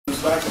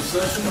comes back to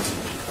session.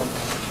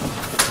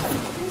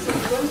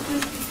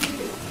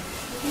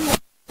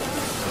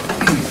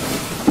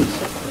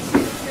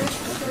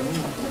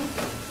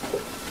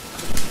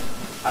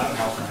 Adam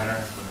Halper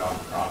Henner from Jon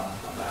Gruden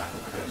on behalf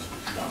of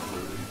Jon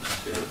Gruden.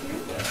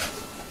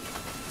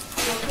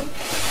 Welcome.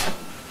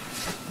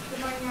 Good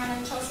morning, Your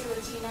Honor. Chelsea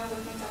Latina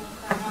with McDonald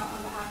Crown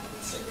on behalf of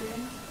Mr.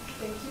 Gruden.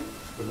 Thank you.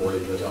 Good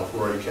morning, Judge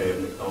Alfred K.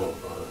 of McDonald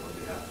Crown on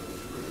behalf of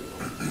Mr.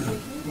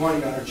 Gruden. Good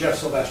morning, Your Honor. Jeff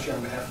Sylvester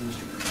on behalf of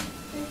Mr. Gruden.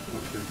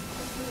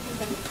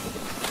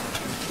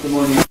 Good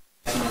morning.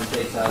 I'm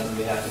Tate Todd on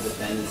behalf of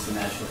defendants in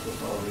the National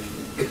Football League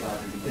and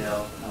Roger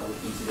Goodell.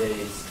 With me today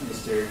is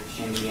Mr.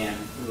 Shanmugam,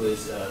 who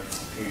is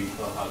appearing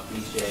for Hawk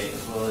BJ,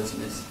 as well as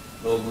Ms.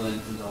 Vogland,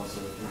 who's also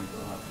appearing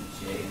for Hawk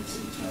BJ. And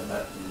sitting to my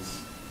left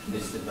is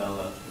Ms.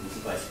 DeBella, who is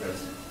the Vice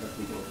President of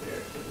Legal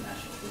Affairs for the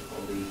National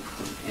Football League.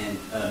 And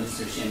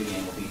Mr.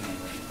 Shanmugam will be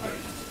handling the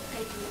argument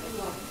today. Thank you.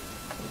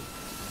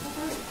 All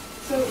right.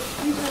 So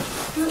you have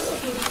first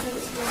the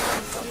defense was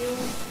concealed,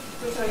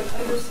 which I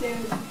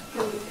understand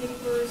from the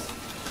papers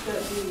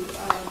that the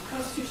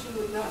Constitution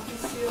would not be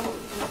sealed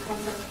and the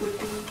contract would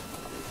be.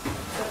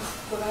 That's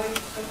what I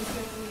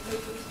understand from the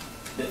papers.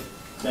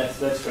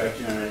 That's correct,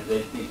 Your Honor. I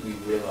think we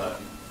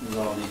resolved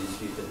the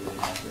dispute that we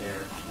would have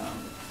there.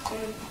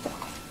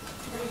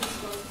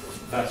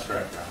 That's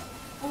correct, Your Honor.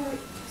 All right.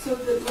 So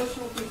the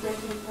motion will be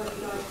granted in part,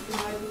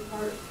 denied in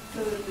part,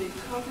 so that the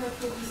contract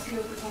will be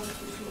sealed, the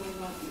Constitution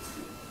will not be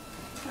sealed.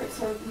 All right.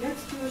 So our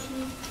next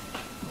motion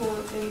for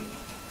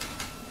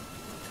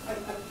I'm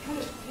kind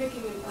of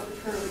picking it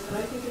arbitrarily, but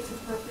I think it's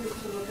appropriate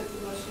to look at the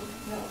motion to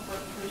compel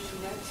arbitration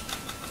next.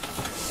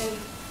 And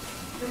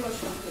your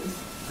motion, please.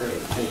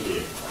 Great, thank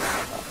you.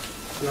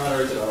 Your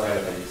Honor, is it all right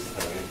if I use the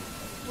podium?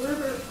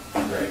 Wherever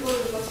people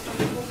are the most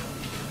comfortable.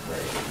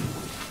 Great.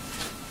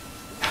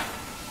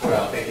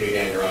 Well, thank you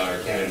again, Your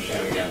Honor. Ken and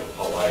Shanmugam with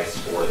Paul Weiss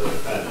for the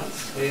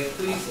defendants. May it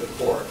please the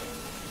court.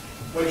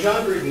 When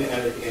Jon Gruden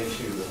entered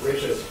into the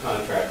richest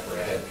contract for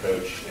a head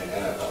coach in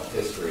NFL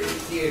history,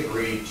 he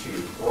agreed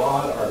to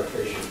broad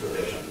arbitration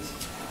provisions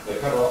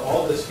that cover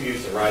all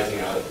disputes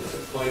arising out of his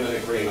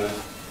employment agreement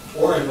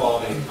or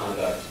involving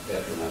conduct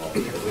detrimental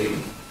to the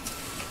league.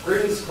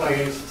 Gruden's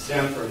claims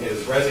stem from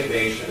his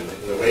resignation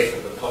in the wake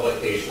of the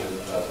publication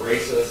of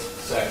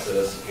racist,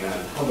 sexist,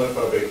 and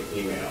homophobic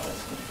emails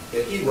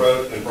that he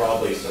wrote and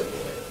broadly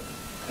circulated.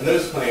 And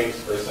those claims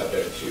are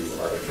subject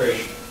to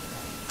arbitration.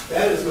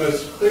 That is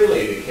most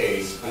clearly the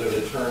case under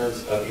the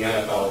terms of the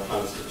NFL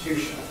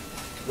Constitution,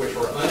 which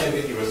were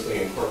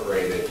unambiguously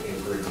incorporated in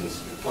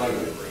Gruden's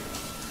employment agreement.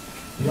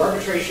 The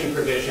arbitration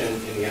provision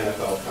in the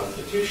NFL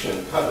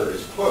Constitution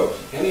covers, quote,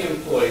 any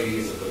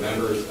employees of the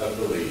members of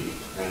the league,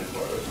 end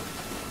quote,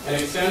 and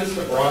extends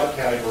to broad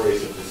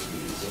categories of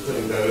disputes,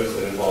 including those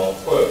that involve,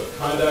 quote,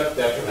 conduct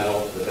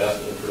detrimental to the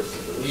best interests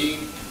of the league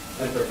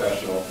and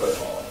professional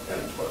football,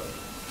 end quote.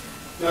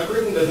 Now,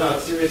 Gruden does not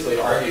seriously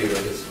argue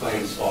that his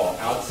claims fall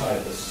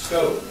outside the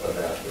scope of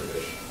that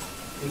provision.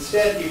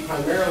 Instead, he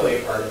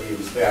primarily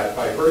argues that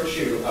by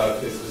virtue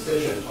of his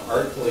decision to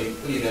artfully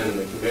plead in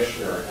the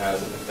commissioner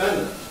as a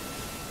defendant,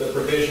 the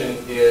provision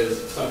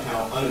is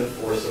somehow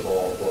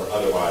unenforceable or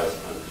otherwise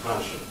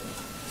unconscionable.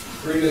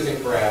 Gruden is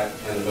incorrect,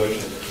 and the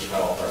motion to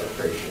compel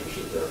arbitration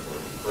should therefore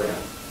be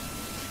granted.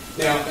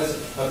 Now, as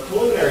a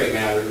preliminary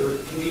matter, there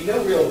can be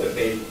no real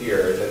debate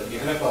here that the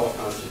NFL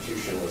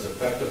Constitution was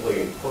effectively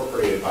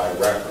incorporated by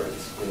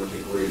reference into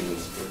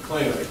Gruden's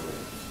employment agreement.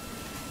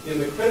 In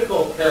the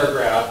critical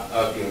paragraph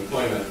of the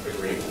employment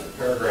agreement,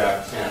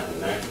 paragraph 10,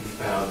 and that can be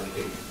found at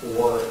page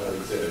 4 of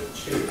Exhibit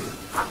 2,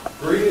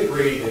 Gruden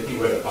agreed that he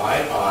would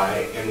abide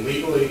by and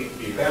legally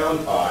be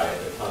bound by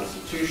the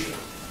Constitution.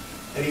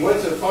 And he went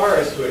so far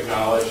as to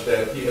acknowledge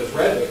that he has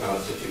read the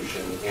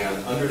Constitution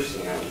and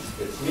understands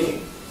its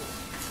meaning.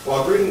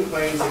 While Gruden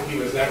claims that he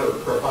was never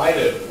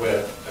provided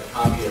with a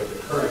copy of the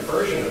current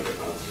version of the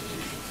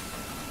Constitution,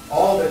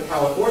 all that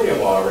California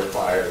law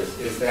requires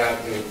is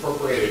that an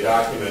incorporated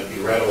document be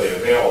readily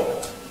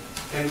available.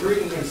 And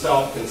Gruden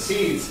himself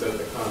concedes that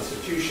the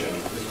Constitution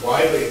is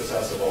widely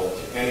accessible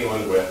to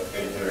anyone with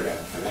an internet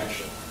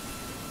connection.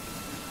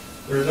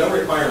 There is no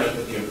requirement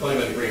that the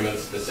employment agreement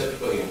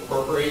specifically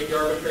incorporate the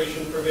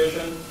arbitration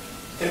provision,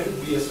 and it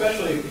would be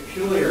especially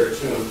peculiar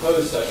to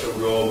impose such a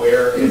rule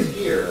where, as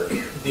here,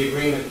 the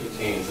agreement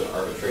contains an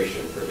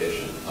arbitration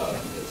provision of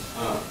its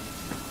own.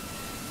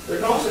 There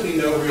can also be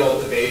no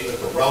real debate that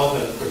the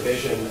relevant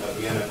provision of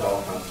the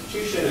NFL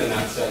Constitution, and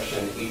that's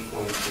section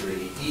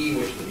 8.3E,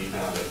 which can be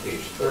found at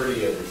page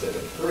 30 of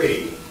Exhibit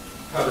 3,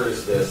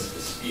 covers this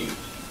dispute.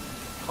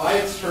 By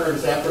its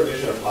terms, that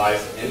provision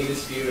applies to any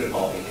dispute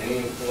involving any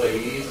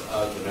employees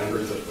of the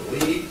members of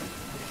the league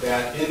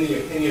that, in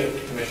the opinion of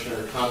the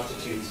commissioner,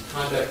 constitutes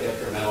conduct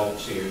detrimental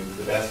to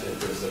the best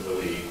interests of the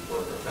league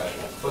or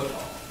professional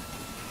football.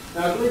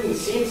 Now, Gruden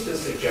seems to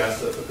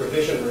suggest that the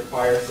provision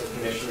requires the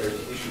commissioner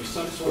to issue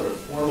some sort of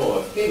formal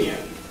opinion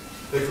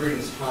that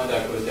Gruden's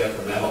conduct was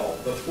detrimental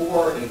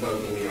before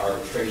invoking the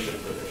arbitration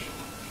provision,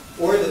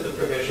 or that the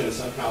provision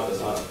somehow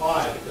does not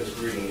apply because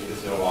Gruden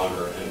is no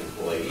longer an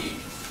employee.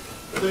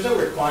 but there's no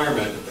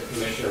requirement that the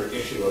commissioner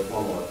issue a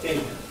formal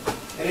opinion.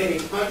 And any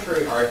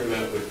contrary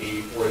argument would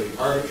be for the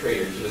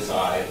arbitrator to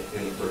decide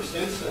in the first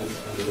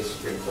instance under the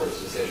Supreme Court's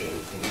decision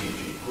in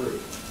D.G. Gruden.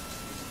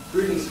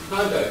 Gruden's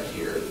conduct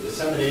here, the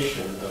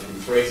dissemination of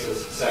these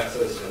racist,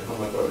 sexist, and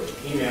homophobic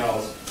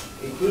emails,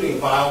 including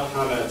vile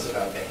comments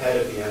about the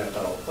head of the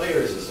NFL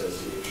Players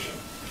Association,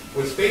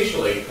 was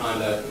facially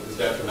conduct that was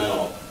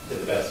detrimental to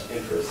the best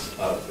interests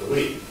of the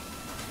league.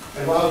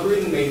 And while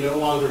Gruden may no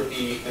longer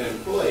be an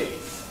employee,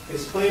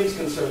 his claims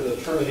concern the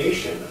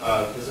termination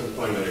of his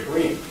employment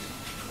agreement.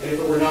 And if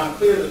it were not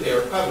clear that they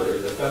are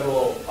covered, the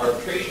Federal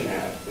Arbitration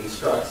Act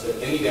instructs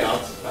that any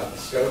doubts about the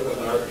scope of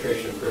an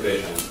arbitration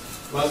provision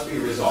must be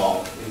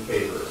resolved in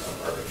favor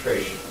of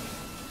arbitration.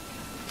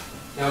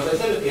 Now, as I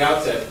said at the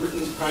outset,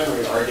 Gruden's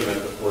primary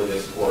argument before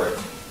this court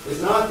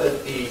is not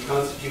that the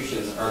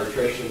Constitution's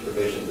arbitration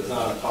provision does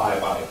not apply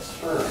by its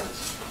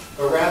terms,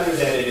 but rather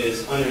that it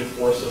is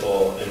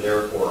unenforceable and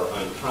therefore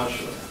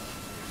unconscionable.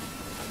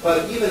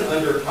 But even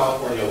under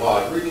California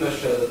law, Gruden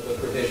must show that the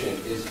provision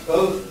is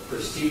both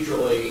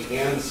procedurally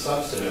and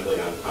substantively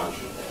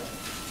unconscionable.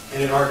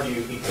 And in our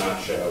view, he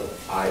cannot show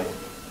either.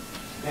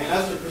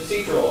 Now, as to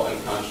procedural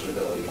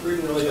unconscionability,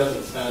 Gruden really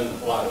doesn't spend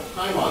a lot of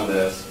time on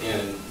this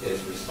in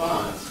his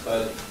response,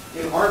 but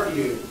in our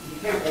view, you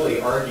can't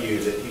really argue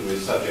that he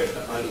was subject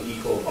to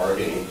unequal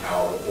bargaining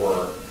power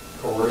or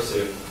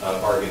coercive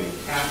bargaining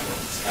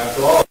tactics.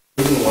 After all,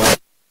 Gruden was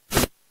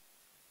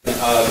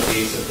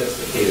a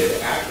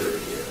sophisticated actor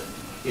here.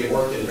 He had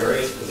worked in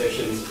various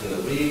positions in the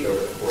league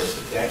over the course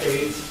of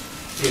decades.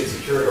 He had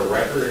secured a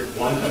record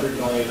 $100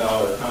 million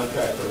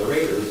contract from the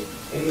Raiders,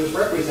 and he was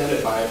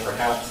represented by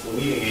perhaps the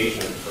leading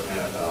agent for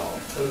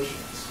NFL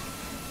coaches.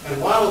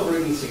 And while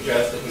Gruden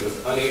suggests that he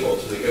was unable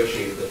to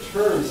negotiate the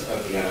terms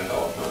of the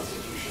NFL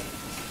Constitution,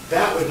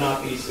 that would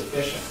not be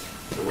sufficient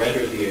to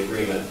render the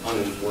agreement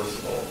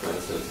unenforceable, for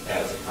instance,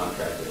 as a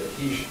contract of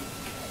adhesion.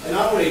 And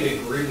not only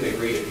did Gruden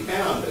agree to be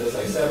bound, but as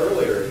I said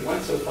earlier, he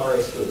went so far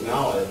as to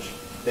acknowledge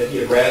that he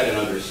had read and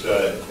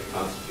understood the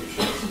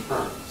Constitution's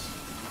terms.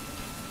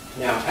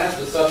 Now, as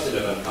to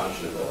substantive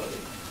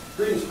unconscionability,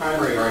 Gruden's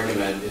primary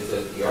argument is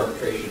that the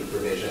arbitration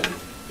provision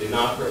did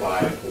not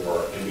provide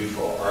for a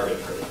neutral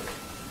arbitrator.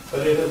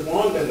 But it has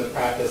long been the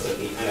practice of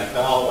the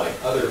NFL, like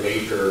other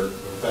major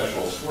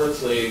professional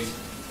sports leagues,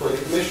 for the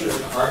commissioner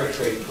to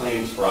arbitrate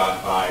claims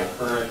brought by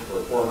current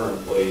or former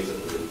employees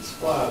of the league's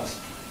clubs.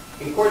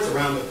 And courts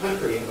around the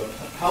country have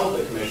upheld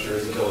the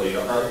commissioner's ability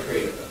to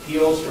arbitrate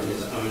appeals from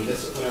his own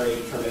disciplinary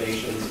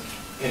determinations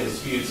and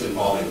disputes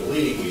involving the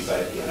league. We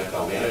cite the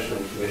NFL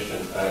Management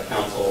Commission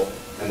Council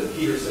and the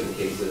Peterson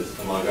cases,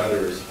 among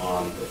others,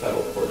 on the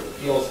Federal Court of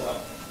Appeals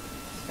level.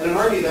 And in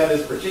our view, that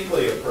is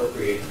particularly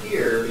appropriate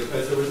here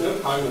because there was no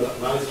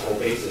cognizable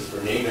basis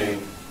for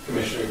naming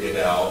Commissioner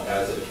Goodell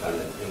as a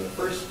defendant in the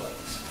first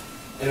place.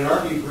 And in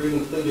our view, Gruden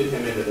included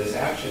him into this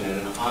action in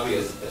an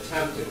obvious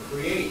attempt to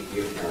create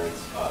the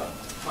appearance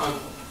of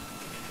conflict.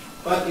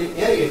 But in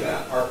any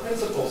event, our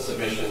principal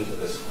submission to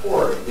this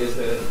court is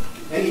that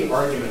any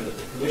argument that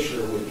the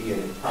commissioner would be an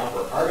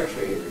improper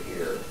arbitrator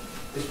here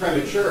is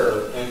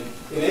premature and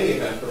in any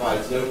event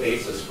provides no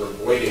basis for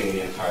voiding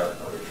the entire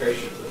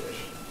arbitration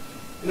provision.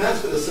 And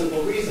that's for the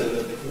simple reason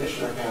that the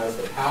commissioner has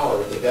the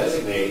power to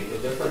designate a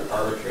different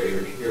arbitrator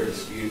to hear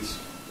disputes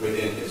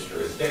within his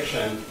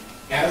jurisdiction,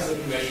 as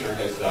the commissioner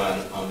has done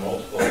on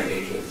multiple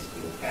occasions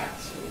in the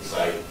past. And we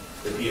cite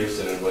the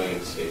Peterson and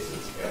Williams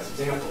cases as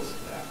examples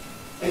of that.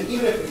 And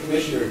even if the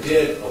commissioner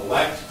did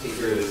elect to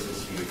hear this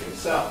dispute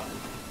himself,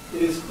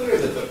 it is clear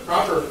that the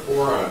proper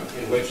forum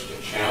in which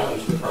to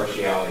challenge the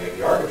partiality of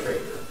the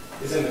arbitrator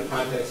is in the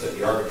context of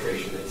the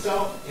arbitration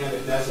itself and,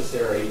 if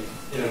necessary,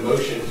 in a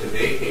motion to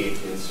vacate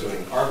the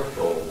ensuing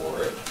arbitral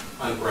award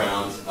on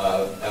grounds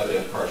of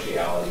evident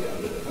partiality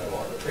under the Federal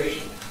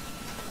Arbitration Act.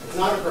 It's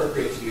not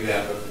appropriate to do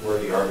that before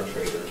the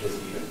arbitrator has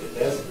even been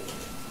designated.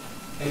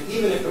 And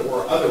even if it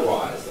were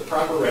otherwise, the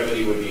proper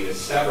remedy would be to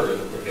sever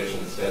the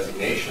provision's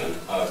designation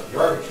of the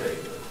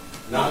arbitrator,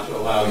 not to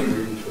allow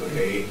Gruden to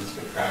evade his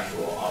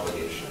contractual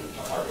obligation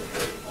to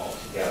arbitrate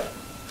altogether.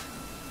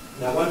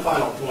 Now, one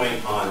final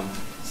point on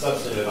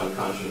substantive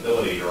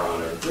unconscionability, Your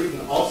Honor.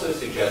 Gruden also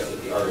suggests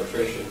that the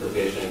arbitration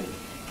provision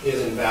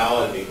is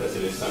invalid because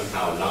it is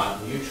somehow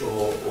not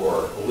mutual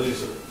or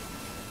illusory.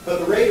 But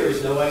the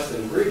Raiders, no less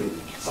than Gruden,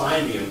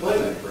 signed the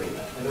employment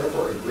agreement and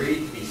therefore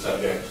agreed to be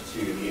subject to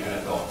the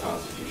NFL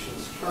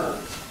Constitution's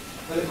terms.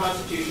 And the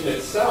Constitution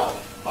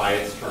itself, by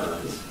its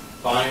terms,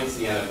 binds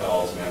the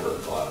NFL's member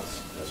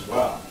clubs as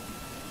well.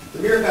 The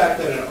mere fact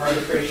that an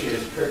arbitration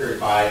is triggered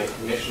by the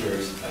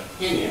commissioner's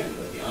opinion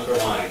that the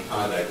underlying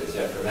conduct is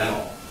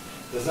detrimental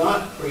does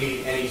not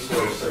create any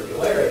sort of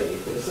circularity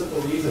for the simple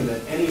reason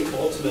that any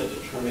ultimate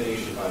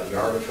determination by the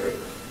arbitrator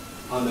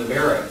on the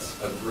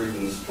merits of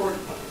Gruden's tort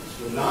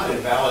claims would not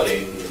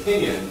invalidate the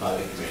opinion by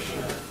the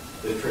commissioner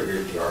that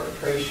triggered the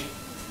arbitration.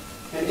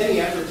 And any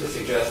effort to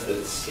suggest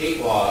that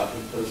state law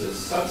imposes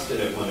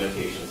substantive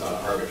limitations on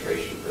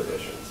arbitration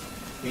provisions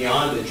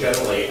beyond the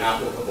generally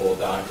applicable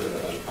doctrine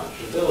of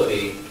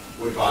unconscionability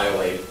would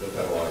violate the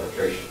Federal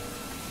Arbitration Act.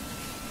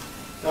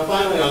 Now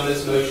finally, on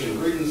this motion,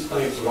 Gruden's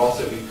claims would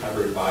also be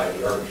covered by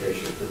the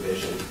arbitration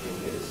provision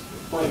in his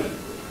employment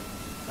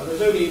agreement. Now there's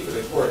no need for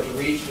the court to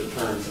reach the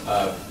terms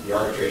of the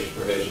arbitration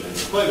provision in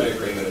the employment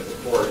agreement if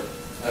the court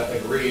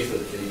agrees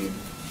that the,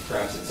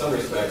 perhaps in some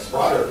respects,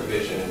 broader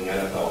provision in the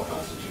NFL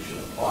Constitution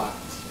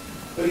applies.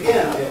 But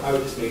again, I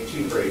would just make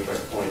two very quick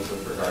points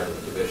with regard to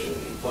the provision in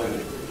the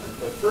employment agreement.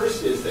 The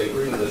first is that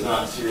Gruden does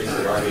not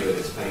seriously argue that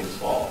his claims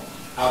fall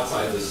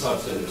outside the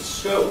substantive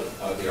scope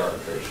of the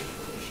arbitration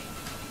provision.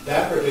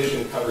 That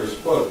provision covers,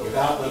 quote,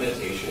 without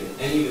limitation,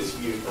 any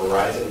dispute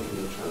arising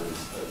from the terms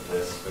of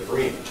this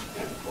agreement,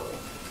 end quote.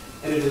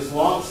 And it is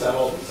long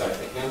settled, in fact,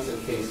 the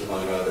Hansen case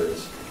among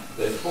others,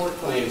 that tort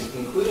claims,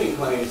 including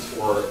claims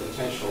for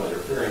intentional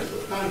interference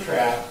with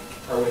contract,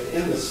 are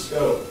within the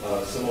scope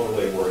of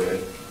similarly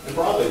worded and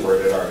broadly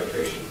worded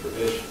arbitration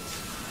provisions.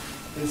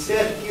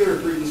 Instead, here,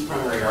 Gruden's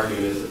primary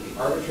argument is that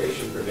the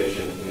arbitration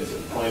provision in his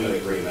employment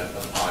agreement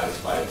applies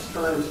by its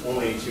terms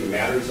only to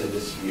matters in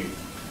dispute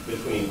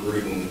between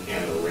Gruden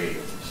and the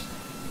Raiders.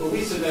 But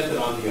we submit that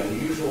on the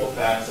unusual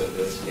facts of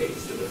this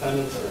case, the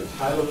defendants are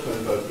entitled to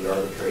invoke the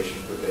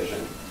arbitration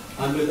provision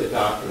under the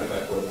doctrine of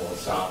equitable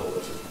estoppel,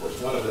 which is, of course,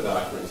 one of the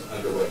doctrines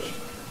under which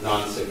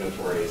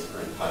non-signatories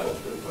are entitled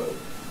to invoke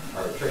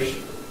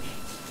arbitration provisions.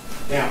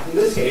 Now, in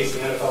this case, the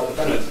NFL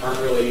defendants aren't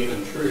really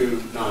even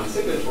true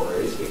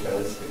non-signatories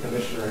because the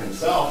commissioner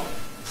himself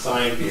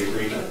signed the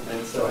agreement,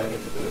 and so I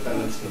think that the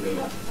defendants can be...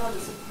 Not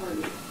as a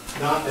party.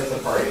 Not as a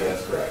party,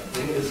 that's correct.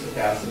 In his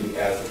capacity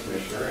as the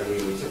commissioner,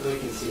 and we simply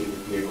concede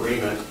that the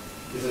agreement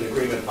is an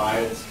agreement by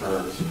its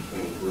terms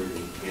between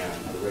Gruden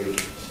and the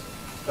Raiders.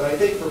 But I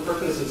think for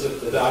purposes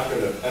of the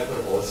doctrine of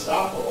equitable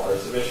estoppel, our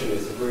submission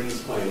is that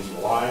Gruden's claims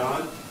rely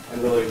on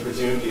and really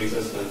presume the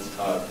existence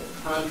of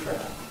the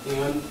contract.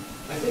 And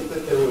I think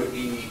that there would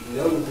be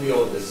no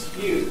real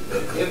dispute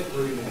that if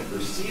Gruden had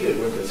proceeded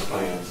with his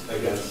claims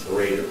against the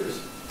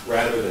Raiders,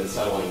 rather than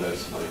settling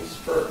those claims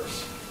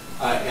first,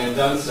 and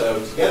done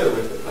so together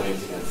with the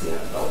claims against the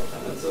NFL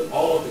defendants, that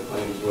all of the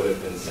claims would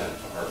have been sent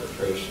to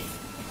arbitration.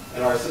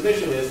 And our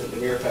submission is that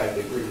the mere fact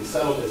that Gruden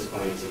settled his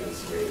claims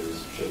against the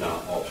Raiders should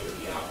not alter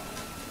the outcome.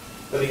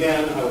 But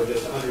again, I would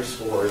just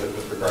underscore that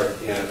with regard to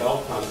the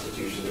NFL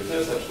Constitution, there's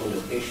no such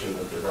limitation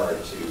with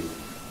regard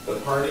to the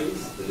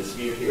parties. The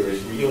dispute here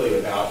is really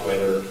about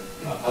whether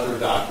other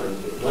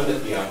doctrines would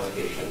limit the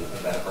application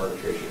of that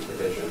arbitration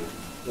provision,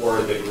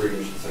 or that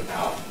Gruden should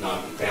somehow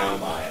not be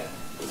bound by it.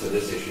 And so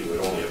this issue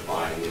would only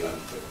apply in the event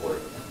that the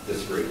court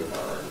disagreed with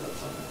our arguments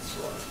on that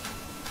score.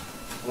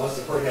 Unless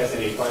the court has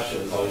any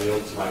questions, I'll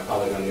yield to my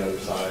colleague on the other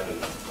side,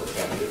 and we're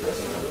happy to address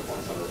any other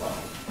points on the file.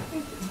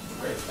 Thank you.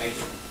 Great, thank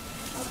you.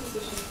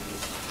 Opposition,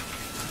 please.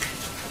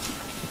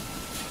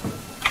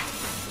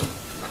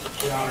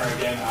 Your Honor,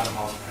 again, Adam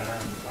Halter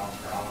and Jon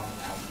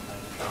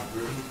Jon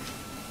Gruden.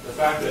 The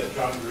fact that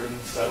Jon Gruden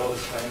settled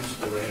his claims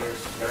to the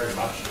Raiders very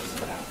much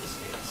doesn't have this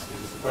case.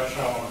 Because the question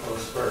I want to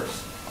pose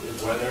first is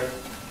whether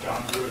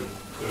Jon Gruden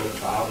could have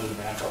filed a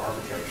demand for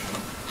arbitration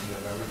in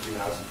November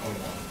 2021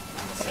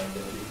 on the same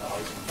day that he filed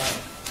his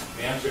complaint.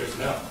 The answer is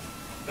no.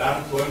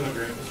 That employment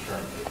agreement was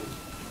terminated.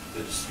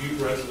 The dispute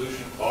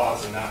resolution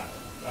clause in that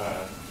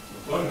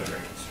employment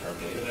agreement was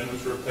terminated and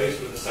was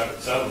replaced with a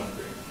separate settlement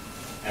agreement.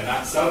 And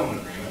that settlement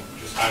agreement,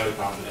 which is highly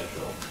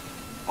confidential,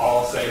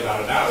 all I'll say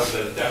about it now is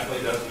that it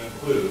definitely doesn't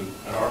include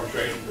an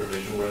arbitration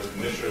provision where the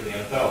commissioner of the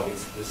NFL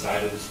gets to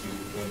decide a dispute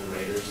between the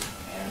Raiders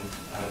and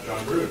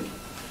Jon Gruden.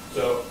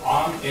 So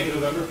in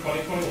November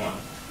 2021,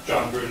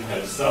 Jon Gruden had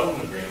a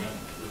settlement agreement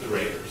with the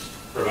Raiders,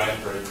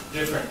 providing for a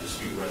different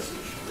dispute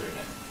resolution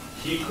agreement.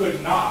 He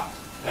could not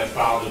have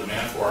filed a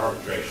demand for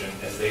arbitration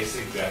as they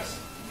suggest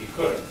he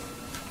could.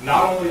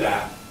 Not only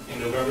that, in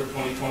November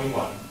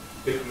 2021,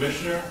 the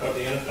commissioner of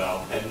the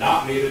NFL had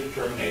not made a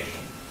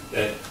determination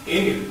that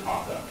any of the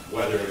conduct,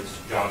 whether it's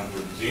Jon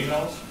Gruden's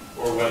emails,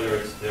 or whether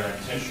it's their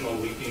intentional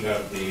leaking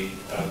of these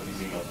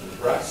emails to the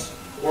press,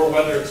 or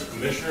whether it's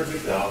Commissioner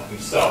Goodell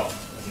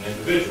himself, as an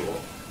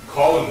individual,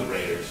 calling the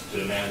Raiders to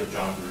demand that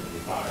Jon Gruden be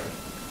fired.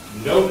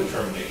 No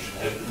determination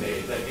had been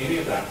made that any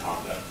of that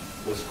conduct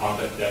was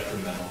conduct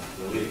detrimental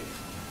to the league.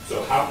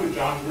 So how could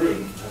Jon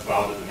Gruden have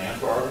filed a demand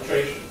for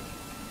arbitration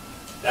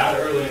that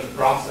early in the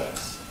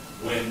process,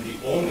 when the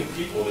only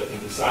people that can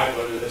decide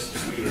whether this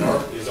dispute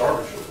is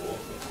arbitrable,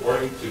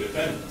 according to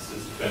defendants,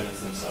 is defendants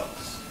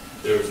themselves?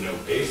 There was no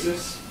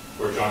basis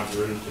for Jon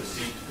Gruden to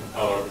seek to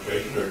compel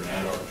arbitration or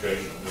demand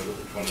arbitration in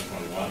November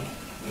 2021,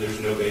 and there's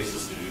no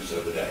basis to do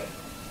so today.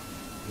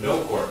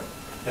 No court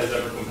has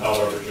ever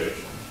compelled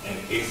arbitration in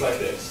a case like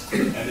this,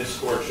 and this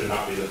court should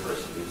not be the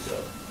first to do so.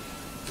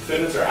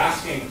 Defendants are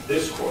asking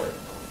this court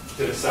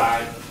to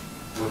decide,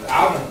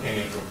 without an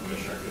opinion from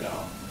Commissioner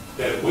Goodell,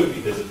 that it would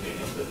be his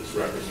opinion that this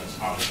represents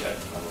conduct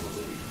detrimental to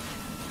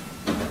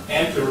the league,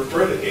 and to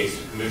refer the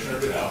case to Commissioner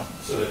Goodell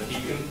so that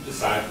he can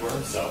decide for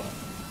himself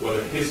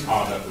whether his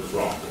conduct was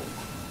wrongful.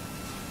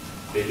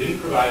 They didn't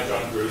provide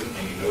Jon Gruden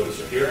any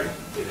notice or hearing.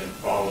 They didn't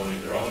follow any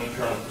of their own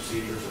internal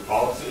procedures or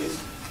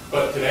policies.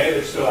 But today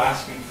they're still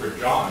asking for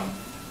Jon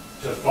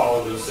to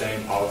follow those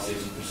same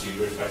policies and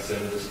procedures by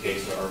sending this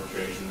case to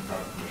arbitration in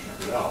front of Commissioner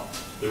Goodell.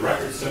 The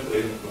record simply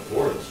isn't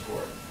before this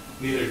court.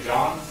 Neither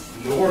John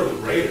nor the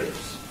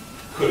Raiders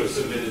could have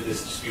submitted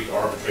this dispute to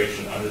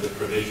arbitration under the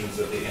provisions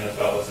that the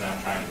NFL is now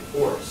trying to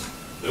enforce.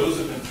 Those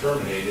have been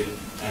terminated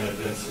and have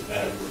been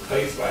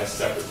replaced by a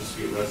separate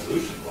dispute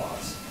resolution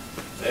clause.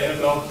 The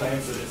NFL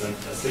claims that it's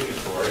a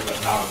signatory but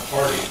not a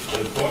party to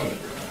the employment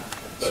agreement.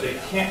 But they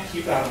can't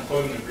keep that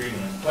employment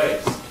agreement in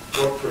place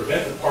or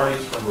prevent the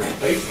parties from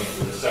replacing it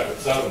with a separate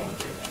settlement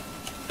agreement,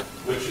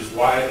 which is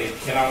why they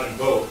cannot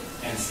invoke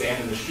and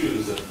stand in the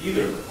shoes of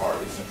either of the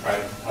parties and try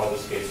to compel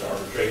this case to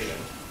arbitration,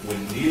 when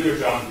neither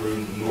Jon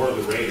Gruden nor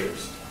the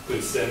Raiders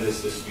could send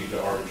this dispute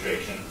to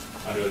arbitration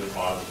under the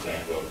clause of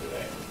stand vote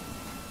today.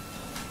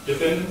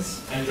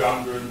 Defendants and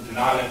Jon Gruden do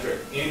not enter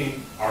any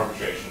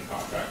arbitration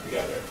contract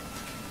together.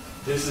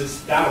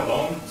 That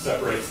alone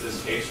separates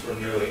this case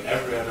from nearly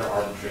every other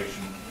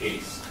arbitration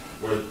case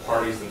where the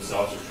parties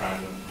themselves are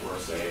trying to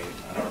enforce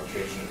an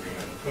arbitration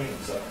agreement between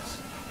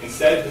themselves.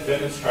 Instead,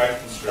 defendants try to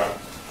construct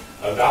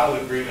a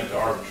valid agreement to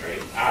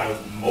arbitrate out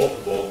of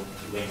multiple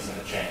links in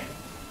a chain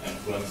and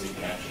flimsy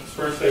connections.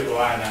 First, they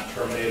rely on that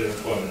terminated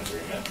employment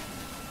agreement,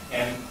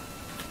 and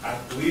I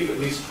believe at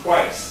least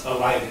twice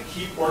allied a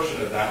key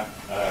portion of that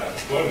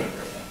employment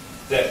agreement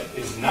that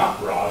is not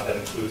broad, that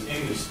includes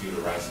any dispute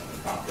arising from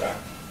the contract,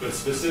 but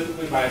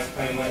specifically by its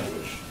plain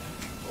language,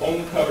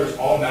 only covers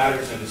all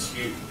matters in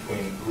dispute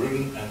between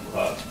Gruden and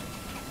Club.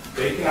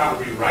 They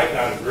cannot rewrite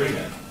that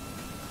agreement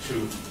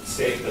to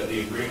state that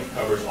the agreement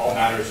covers all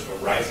matters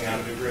arising out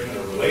of the agreement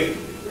or related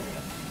to the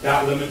agreement.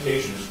 That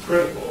limitation is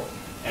critical,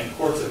 and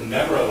courts have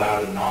never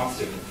allowed a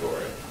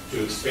non-signatory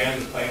to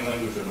expand the plain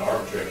language of an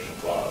arbitration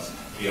clause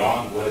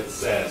beyond what it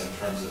says in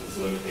terms of its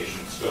limitation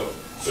and scope.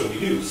 So we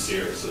do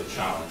seriously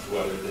challenge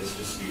whether this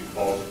dispute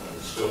falls within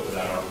the scope of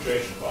that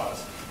arbitration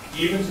clause,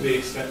 even to the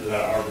extent that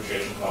that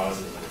arbitration clause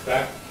is in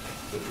effect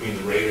between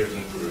the Raiders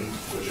and Gruden,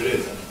 which it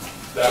isn't.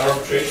 That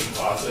arbitration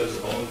clause says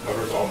it only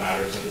covers all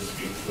matters in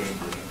dispute between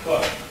Gruden and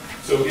Club.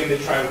 So again, they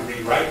try to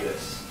rewrite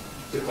this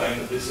to claim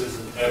that this is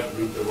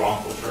a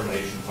wrongful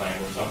termination claim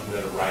or something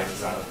that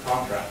arises out of the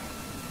contract.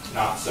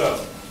 Not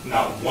so.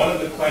 Not one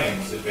of the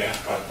claims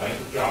advanced by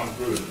plaintiff Jon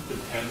Gruden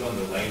depends on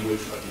the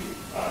language of the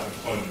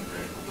employment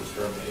agreement that was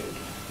terminated.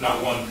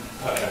 Not one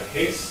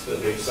case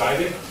that they've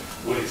cited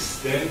would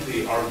extend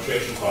the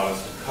arbitration clause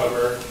to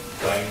cover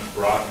claims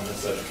brought into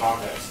such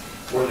context,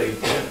 where they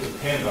didn't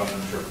depend on the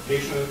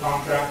interpretation of the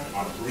contract,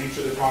 on a breach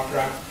of the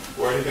contract,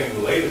 or anything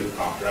related to the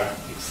contract,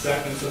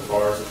 except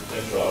insofar as a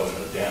potential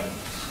element of damages.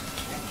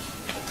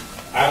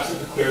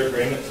 Absent a clear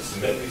agreement to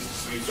submit these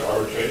disputes to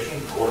arbitration,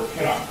 the court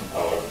cannot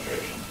compel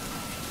arbitration.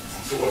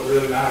 So what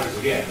really matters,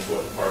 again, is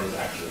what the parties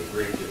actually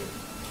agreed to.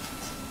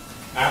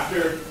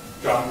 After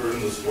Jon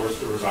Gruden was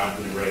forced to resign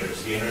from the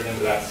Raiders, he entered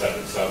into that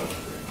separate settlement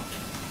agreement.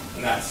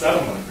 And that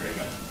settlement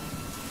agreement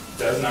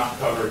does not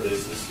cover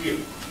this dispute.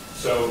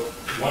 So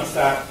once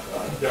that,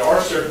 there are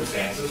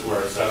circumstances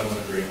where a settlement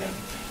agreement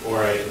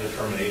or a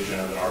determination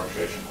of an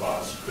arbitration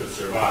clause could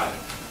survive.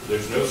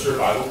 There's no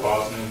survival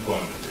clause in the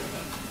employment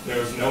agreement. There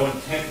is no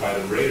intent by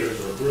the Raiders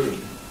or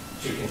Gruden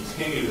to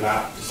continue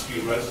that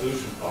dispute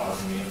resolution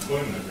clause in the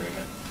employment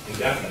agreement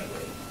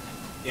indefinitely.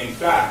 In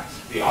fact,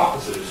 the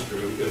opposite is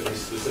true because they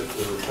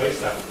specifically replaced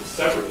that with a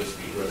separate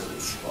dispute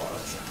resolution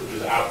clause, which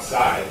is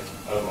outside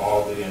of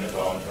all the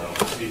NFL internal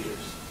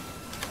procedures.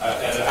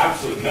 At an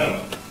absolute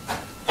minimum,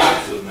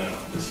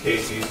 this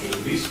case needs to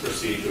at least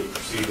proceed to a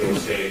procedural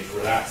stage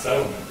where that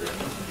settlement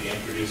agreement can be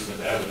introduced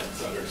into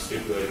evidence under a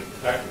stipulated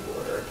protective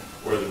order,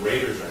 where the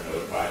Raiders are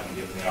notified and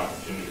given the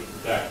opportunity to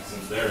protect,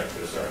 since their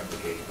interests are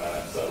implicated by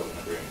that settlement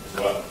agreement as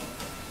well.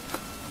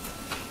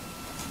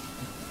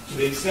 To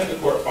the extent the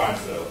court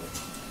finds, though,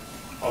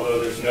 although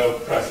there's no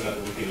precedent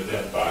that we can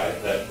identify,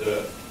 that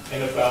the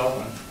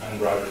NFL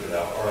and Roger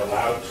Goodell are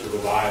allowed to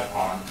rely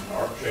upon an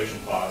arbitration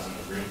clause in an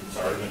agreement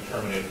that's already been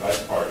terminated by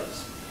the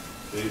parties,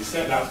 to the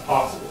extent that's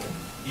possible,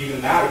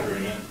 even that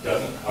agreement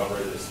doesn't cover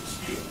this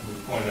dispute. We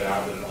pointed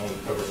out that it only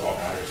covers all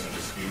matters in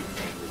dispute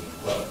between Gruden and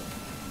Club.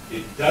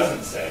 It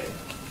doesn't say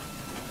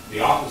the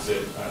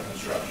opposite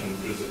construction,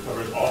 which is it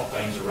covers all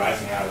claims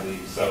arising out of the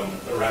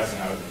settlement, arising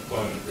out of the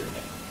employment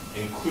agreement,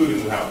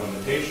 including without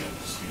limitation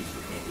disputes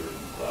between Gruden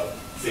and Club.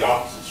 It's the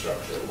opposite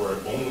structure, where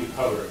it only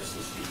covers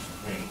disputes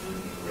between Gruden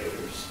and the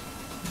Raiders,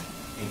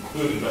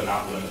 including but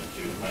not limited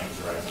to claims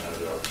arising out of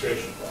the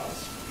arbitration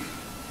clause.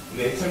 And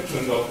they attempt to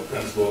invoke the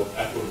principle of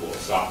equitable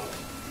estoppel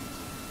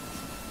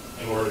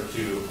in order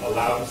to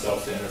allow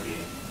themselves to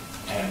intervene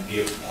and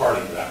be a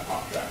party to that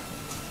contract.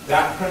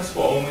 That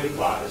principle only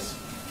applies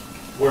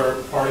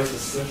where parties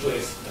essentially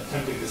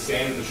attempting to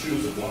stand in the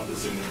shoes of one of the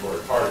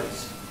signatory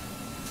parties.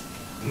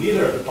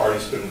 Neither of the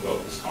parties could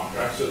invoke this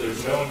contract, so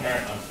there's no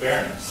inherent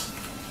unfairness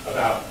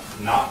about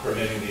not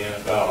permitting the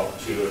NFL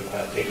to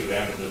take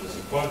advantage of this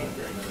employment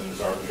agreement and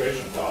this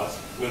arbitration clause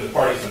when the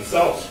parties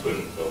themselves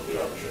couldn't invoke the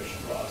arbitration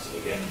clause,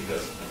 again,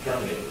 because it's been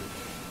terminated.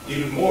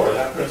 Even more,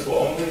 that principle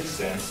only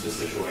extends to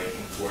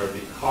situations where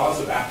the cause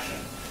of action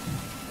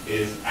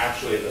is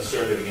actually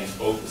asserted against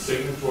both the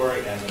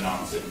signatory and the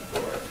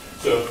non-signatory.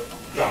 So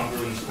Jon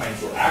Gruden's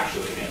claims were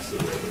actually against the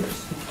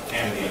Raiders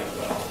and the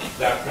NFL.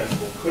 That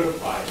principle could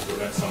apply to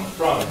prevent someone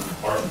from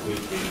artfully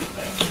pleading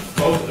claims against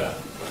both of them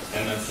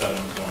and then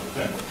settling with one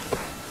defendant.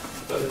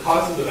 But the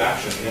causes of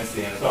action against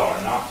the NFL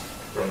are not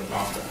from the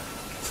contract.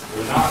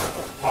 We're not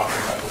talking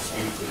about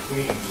disputes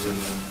between Gruden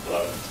and the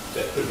club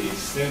that could be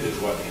extended to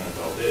what the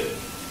NFL did.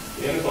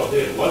 The NFL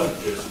did wasn't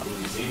just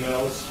release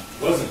emails,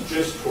 wasn't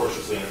just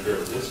tortiously interfere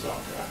with this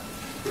contract,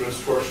 but it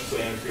was tortiously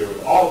interfere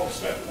with all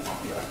prospective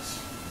contracts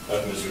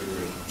of Mr.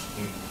 Gruden,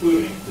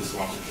 including the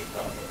sponsorship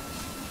contracts.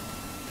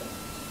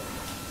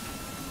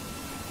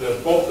 The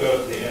bulk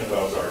of the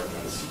NFL's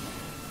arguments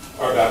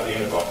are about the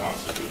NFL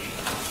Constitution.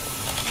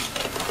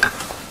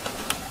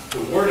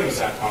 The wording of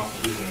that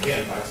Constitution,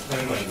 again, by its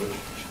plain language,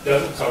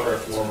 doesn't cover a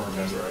former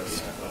member of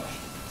the NFL.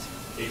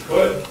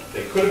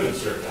 They could have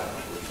inserted that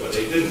language, but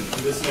they didn't.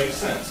 And this makes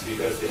sense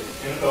because the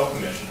NFL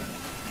commissioner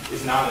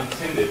is not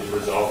intended to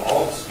resolve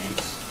all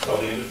disputes till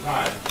the end of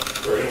time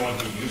for anyone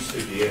who used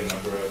to be a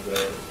member of the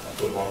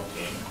football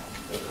team,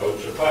 a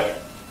coach, or player.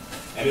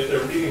 And if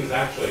their reading is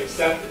actually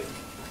accepted,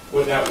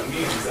 what that would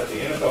mean is that the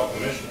NFL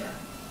commissioner,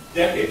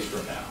 decades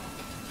from now,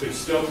 could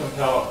still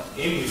compel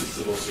any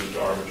civil suit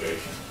to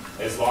arbitration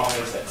as long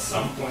as at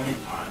some point in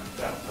time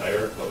that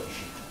player or coach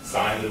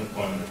signed an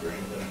employment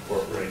agreement that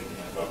incorporated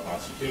the NFL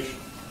Constitution.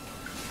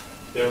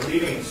 Their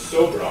reading is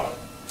so broad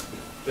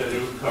that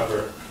it would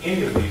cover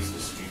any of these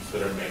disputes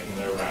that are making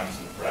their rounds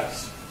in the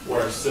press,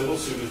 where a civil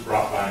suit is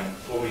brought by an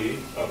employee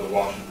of the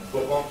Washington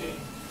football team,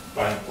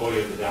 by an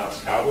employee of the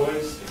Dallas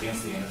Cowboys,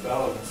 against the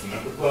NFL, against the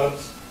member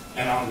clubs,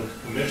 and on the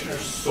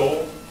commissioner's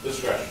sole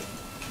discretion,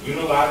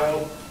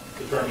 unilateral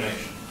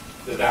determination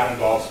that that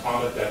involves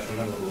conduct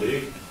detrimental to the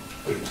league,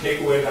 could take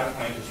away that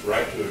plaintiff's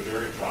right to a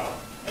jury trial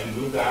and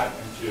move that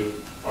into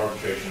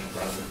arbitration in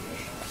front of the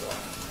commissioner himself.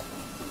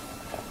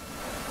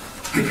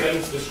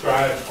 Defendants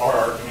describe our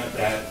argument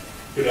that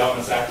Goodell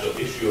must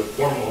actually issue a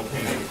formal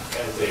opinion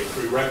as a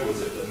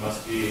prerequisite that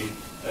must be,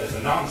 as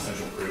a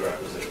non-essential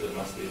prerequisite that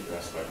must be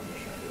addressed by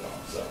Commissioner Goodell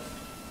himself.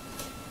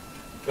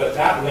 But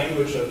that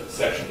language of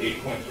Section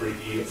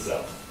 8.3e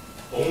itself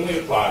only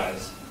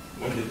applies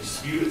when the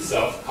dispute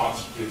itself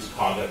constitutes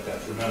conduct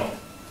detrimental.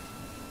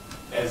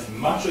 As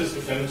much as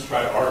defendants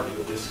try to argue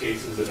that this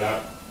case is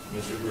about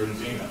Mr.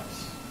 Gruden's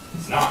emails,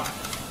 it's not.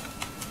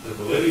 The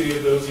validity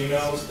of those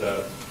emails,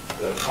 the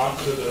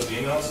content of those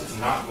emails is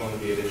not going to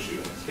be at issue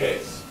in this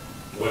case.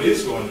 What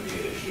is going to be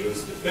at issue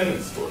is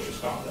defendants'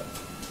 tortious conduct,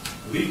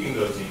 leaking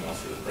those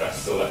emails to the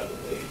press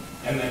selectively,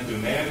 and then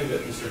demanding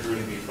that Mr.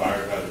 Gruden be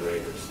fired by the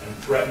Raiders, and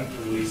threatening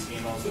to release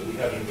emails that we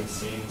haven't even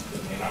seen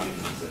that may not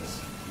even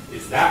exist.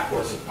 It's that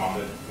course of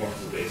conduct that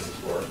forms the basis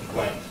for a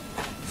complaint.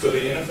 So the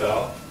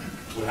NFL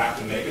would have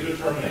to make a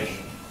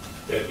determination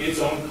that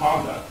its own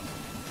conduct,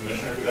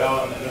 Commissioner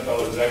Goodell and the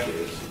NFL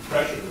executives who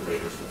pressured the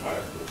Raiders to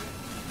fire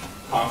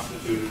Gruden,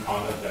 constituted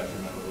conduct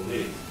detrimental to the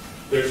league.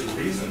 There's a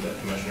reason that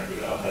Commissioner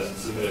Goodell hasn't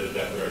submitted a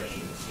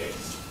declaration in this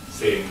case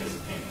stating his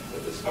opinion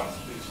that this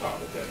constitutes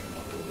conduct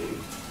detrimental to the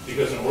league.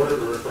 Because in order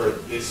to refer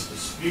this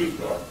dispute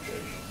to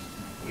arbitration,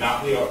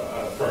 not the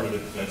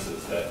affirmative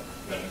defenses that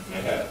defendants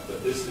may have,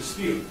 but this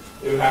dispute,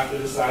 they would have to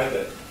decide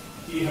that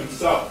he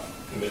himself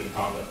committed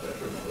conduct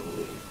detrimental to the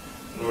league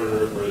in order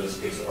to refer this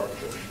case to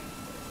arbitration.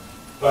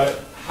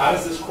 But how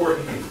does this court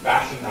even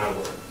fashion that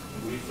order?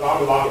 We've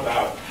thought a lot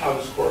about how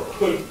this court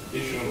could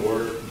issue an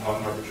order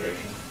compelling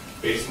arbitration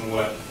based on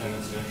what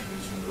defendants have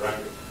introduced from the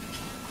record.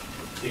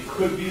 It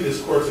could be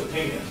this court's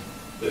opinion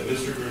that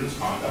Mr. Gruden's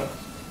conduct,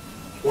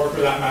 or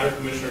for that matter,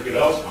 Commissioner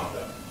Goodell's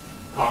conduct,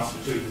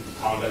 constituted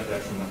conduct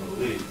detrimental to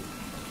the league.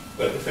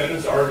 But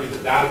defendants argue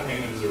that that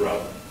opinion is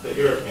irrelevant, that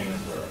your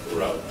opinions are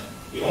irrelevant.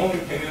 The only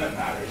opinion that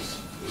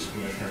matters is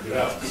Commissioner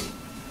Goodell's.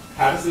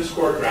 How does this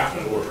court draft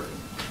an order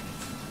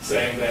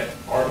saying that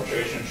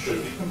arbitration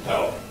should be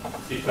compelled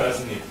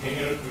because in the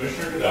opinion of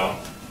Commissioner Goodell,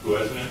 who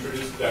hasn't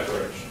introduced a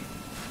declaration,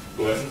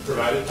 who hasn't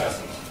provided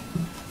testimony,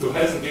 who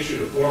hasn't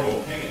issued a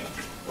formal opinion,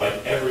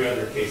 like every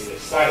other case they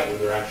cite where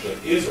there actually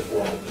is a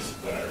formal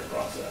disciplinary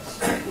process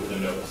with a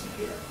notice and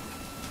hearing?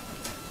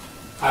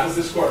 How does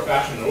this court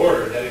fashion an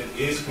order that it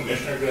is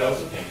Commissioner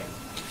Goodell's opinion,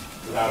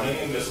 without any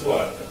admissible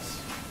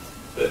evidence,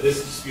 that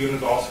this dispute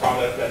involves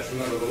conduct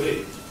detrimental to the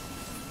league?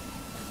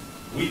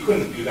 We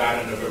couldn't do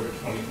that in November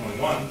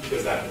 2021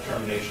 because that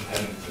determination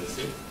hadn't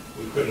existed.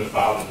 We couldn't have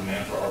filed a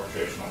demand for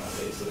arbitration on that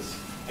basis.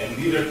 And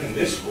neither can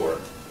this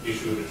court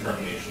issue a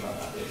determination on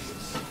that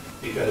basis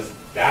because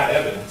that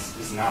evidence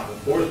is not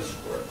before this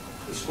court.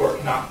 This court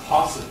cannot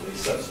possibly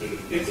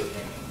substitute its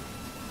opinion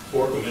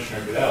for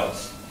Commissioner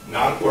Goodell's,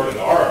 not according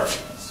to our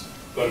arguments,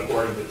 but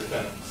according to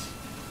defendants.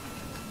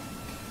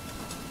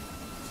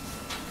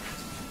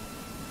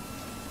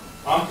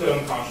 On to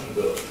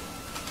unconscionability.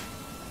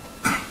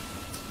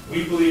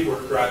 We believe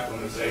we're correct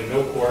when we say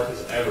no court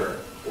has ever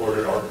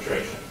ordered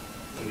arbitration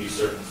in these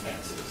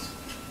circumstances.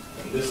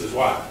 And this is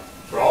why.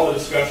 For all the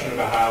discussion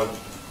about how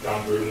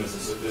Jon Gruden is a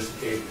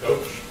sophisticated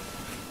coach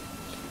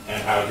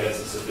and how he has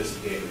a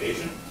sophisticated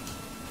agent,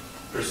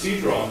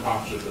 Procedural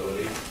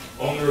unconscionability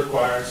only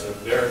requires a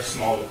very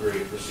small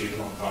degree of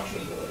procedural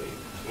unconscionability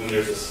when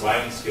there's a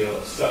sliding scale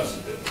of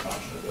substantive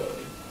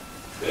unconscionability.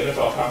 The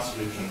NFL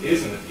Constitution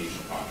is an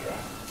adhesion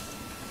contract.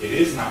 It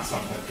is not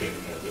something that can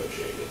be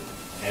negotiated,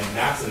 and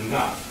that's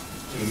enough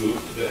to move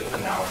to the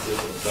analysis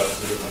of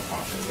substantive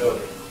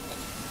unconscionability.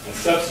 And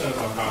substantive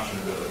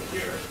unconscionability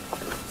here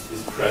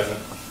is present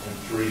in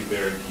three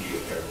very key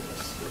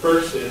areas. The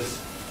first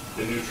is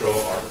the neutral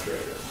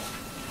arbitrator.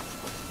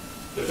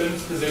 The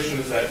defendant's position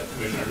is that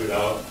Commissioner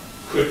Gruden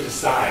could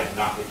decide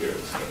not to hear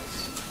this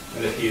case,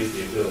 and that he has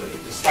the ability,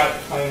 despite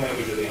the plain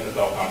language of the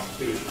NFL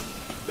Constitution,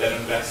 that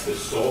invests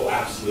his sole,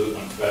 absolute,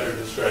 unfettered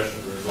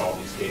discretion to resolve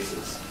these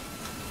cases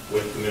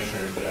with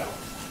Commissioner Gruden.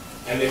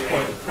 And they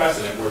point to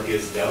precedent where he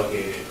is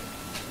delegated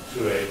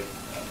to a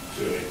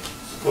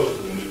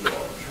supposedly neutral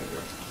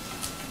arbitrator.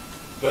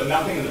 But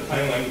nothing in the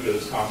plain language of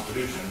this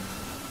Constitution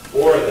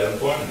or the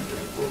employment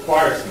agreement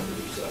requires him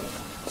to do so.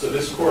 So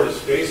this court is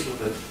faced with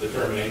the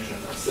determination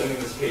of sending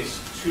this case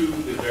to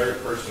the very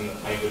person the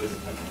plaintiff is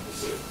attempting to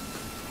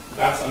sue.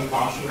 That's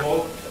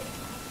unconscionable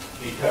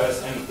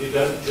because, and it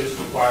doesn't just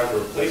require the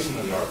replacement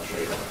of the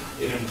arbitrator,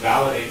 it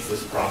invalidates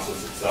this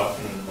process itself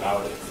and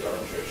invalidates the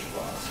arbitration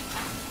clause.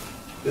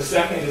 The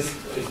second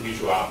is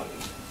mutuality.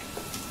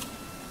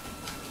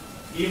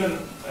 Even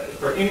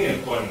for any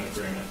employment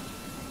agreement,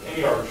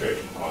 any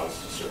arbitration clause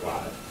to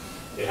survive,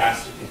 it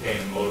has to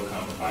contain a modicum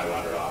of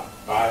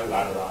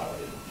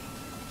bilaterality.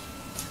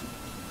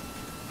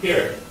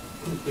 Here,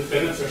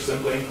 defendants are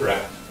simply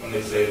incorrect when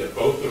they say that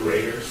both the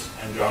Raiders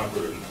and Jon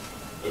Gruden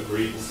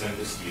agreed to send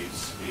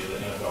disputes via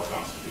the NFL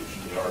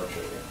Constitution to the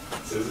arbitrator.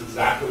 This is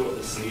exactly what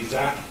the Sneeze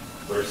Act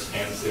versus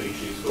Kansas City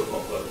Chiefs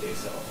Football Club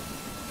case held.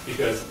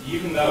 Because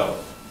even though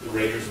the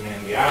Raiders may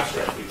in the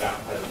abstract be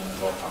bound by the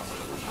NFL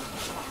Constitution,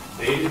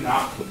 they did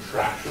not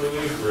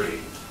contractually agree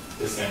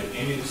to send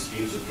any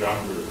disputes of Jon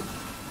Gruden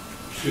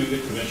to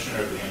the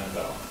commissioner of the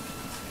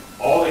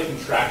NFL. All they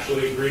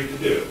contractually agreed to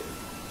do,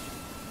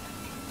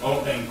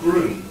 and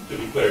Gruden, to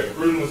be clear,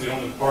 Gruden was the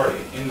only party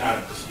in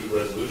that dispute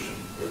resolution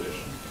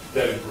provision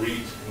that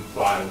agreed to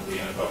comply with the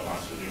NFL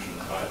Constitution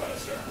and abide by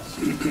its terms.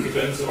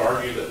 Defendants have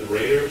argued that the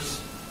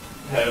Raiders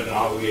had an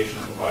obligation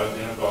to comply with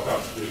the NFL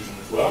Constitution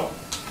as well.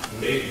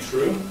 It may be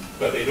true,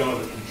 but they don't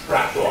have a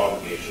contractual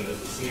obligation, as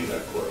the Sneeze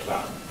Act court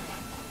found,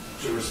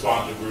 to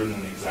respond to Gruden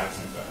in the exact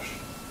same fashion.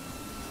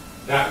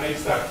 That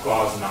makes that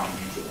clause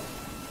non-mutual,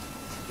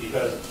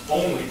 because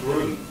only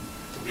Gruden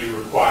would be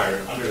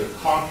required under the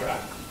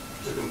contract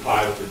to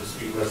comply with the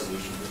dispute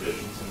resolution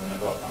provisions in the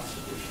NFL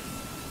Constitution.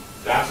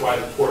 That's why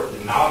the court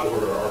did not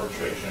order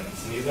arbitration in the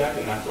Sneeze Act,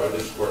 and that's why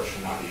this court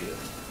should not either.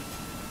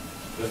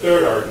 The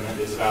third argument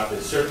is about the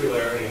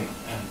circularity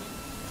and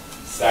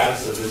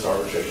status of this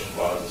arbitration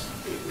clause is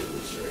completely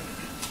illusory.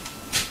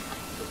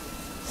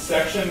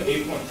 Section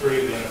 8.3 of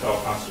the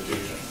NFL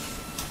Constitution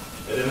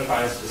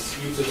identifies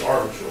disputes as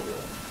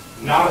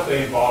arbitrable, not if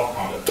they involve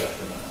conduct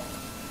detrimental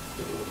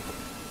to the league,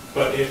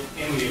 but if,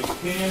 in the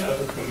opinion of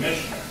the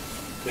commissioner,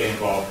 they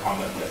involve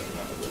conduct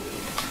detrimental to the league.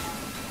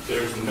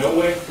 There's no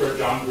way for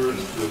Jon Gruden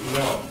to have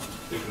known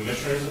the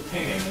commissioner's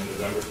opinion in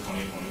November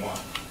 2021.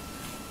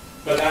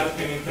 But that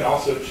opinion can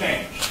also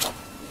change.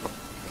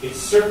 It's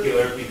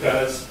circular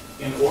because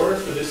in order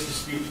for this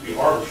dispute to be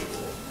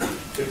arbitrable,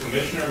 the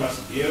commissioner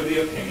must be of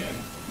the opinion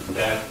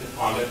that the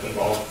conduct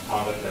involves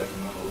conduct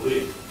detrimental to the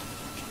league.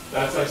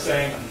 That's like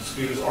saying a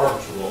dispute is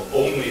arbitrable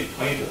only if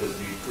plaintiff has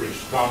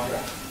breached the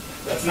contract.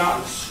 That's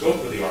not the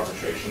scope of the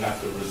arbitration,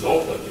 that's the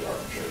result of the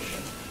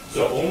arbitration.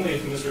 So only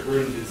if Mr.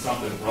 Gruden did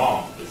something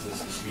wrong is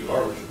this dispute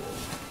arbitrable.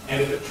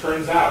 And if it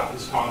turns out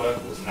his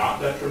conduct was not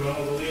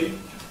detrimental to the league,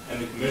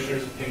 and the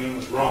commissioner's opinion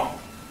was wrong,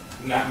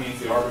 then that means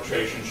that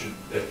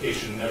case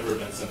should never have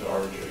been sent to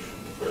arbitration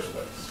in the first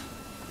place.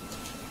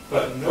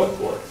 But no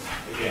court,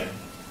 again,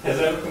 has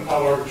ever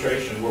compelled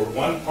arbitration where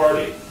one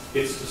party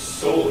gets to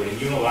solely and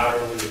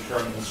unilaterally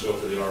determine the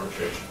scope of the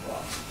arbitration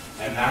clause.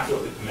 And that's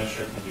what the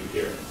commissioner can do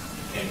here.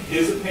 In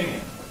his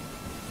opinion,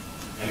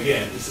 and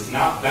again, this is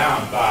not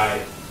bound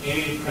by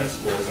any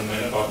principles in the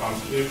NFL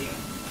Constitution.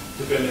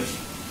 Defendants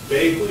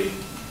vaguely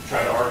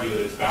try to argue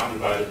that it's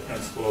bounded by the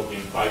principle of the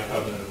implied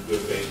covenant of good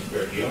faith and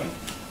fair dealing.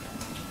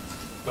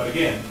 But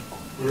again,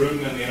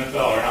 Gruden and the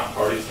NFL are not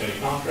parties to any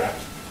contract,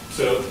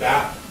 so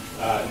that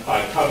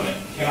implied covenant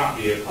cannot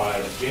be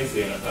applied against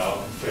the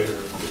NFL in favor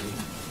of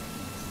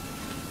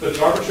Gruden. But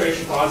the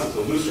arbitration clause is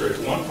illusory.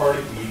 One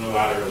party can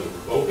unilaterally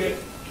revoke it,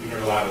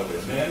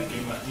 unilaterally amend,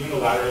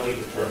 unilaterally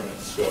determine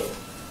its scope.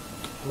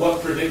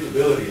 What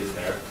predictability is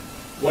there?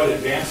 What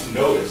advance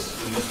notice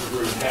did Mr.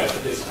 Gruden have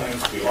that his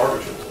claims to be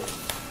arbitrable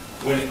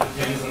when it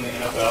depends on the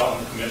NFL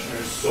and the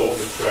commissioner's sole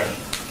discretion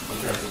in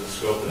terms of the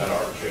scope of that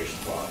arbitration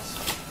clause?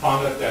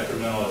 Conduct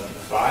detrimental isn't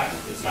defined.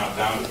 It's not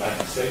bounded by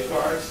any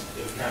safeguards.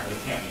 It apparently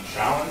can't be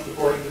challenged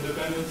according to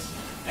defendants.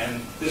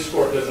 And this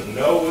court doesn't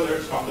know whether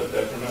it's conduct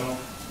detrimental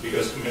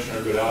because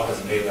Commissioner Gruden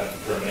hasn't made that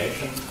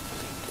determination.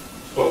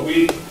 But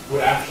we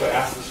would actually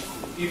ask this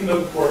even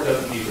though the court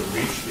doesn't need to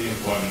reach the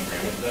employment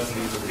agreement, it doesn't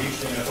need to reach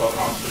the NFL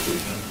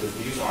Constitution, because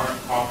these aren't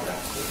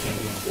contracts that can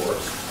be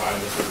enforced by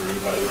Mr.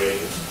 Gruden, by the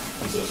Raiders,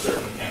 and so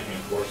certainly can't be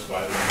enforced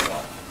by the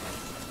NFL.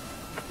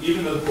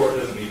 Even though the court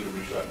doesn't need to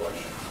reach that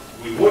question,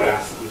 we would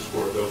ask that this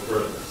court go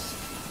further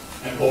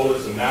and hold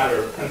as a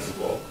matter of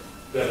principle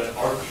that an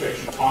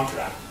arbitration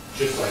contract,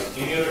 just like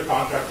any other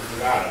contract in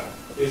Nevada,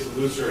 is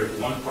illusory if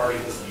one party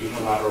has the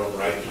unilateral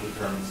right to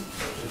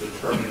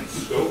determine its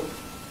scope,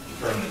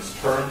 determine its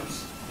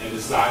terms, and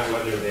decide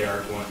whether they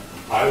are going to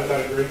comply with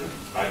that agreement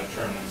by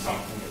determining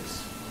something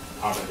is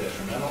conduct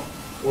detrimental,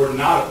 or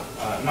not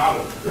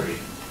agree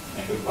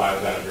and comply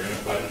with that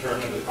agreement by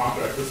determining the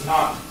contract is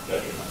not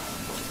detrimental.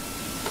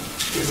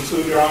 To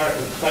conclude, Your Honor,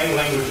 the plain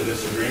language of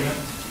this agreement,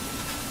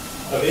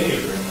 of any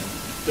agreement,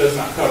 does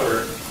not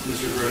cover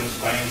Mr. Gruden's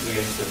claims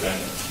against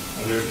defendants,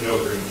 and there's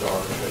no agreement to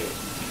arbitrate.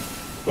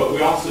 But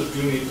we also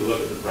do need to look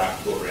at the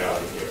practical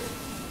reality here.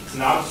 It's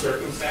not a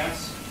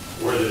circumstance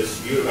where this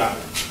is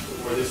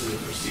a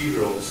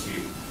procedural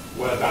dispute,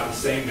 where about the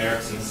same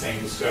merits and the same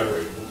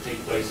discovery will take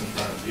place in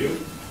front of you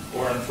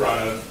or in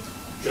front of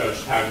Judge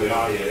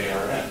Tagliati at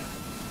ARN.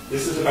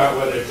 This is about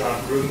whether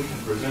Jon Gruden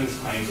can present his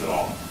claims at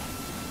all,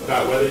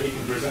 about whether he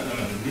can present them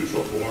in a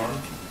neutral form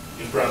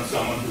in front of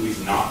someone who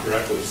he's not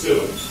directly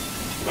suing,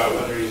 about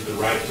whether he has the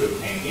right to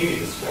obtain any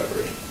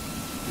discovery,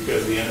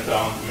 because the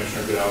NFL and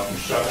Commissioner Goodell can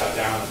shut that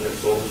down at their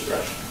sole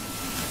discretion.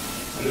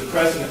 And the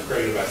precedent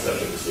created by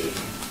such a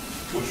decision,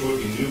 which would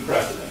be new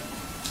precedent,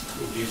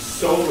 would be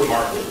so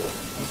remarkable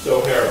and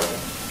so harrowing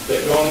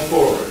that going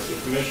forward, the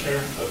Commissioner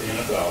of the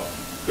NFL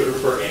could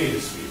refer any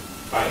dispute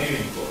by any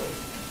employee,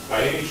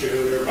 by any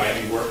cheerleader, by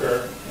any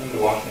worker in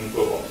the Washington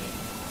football team,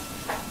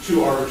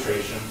 to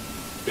arbitration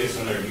based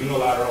on their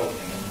unilateral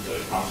opinion that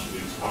it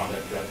constitutes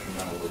conduct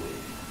detrimental to the league.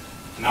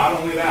 Not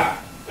only that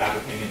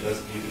opinion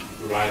doesn't need to be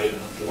provided in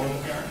a formal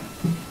hearing,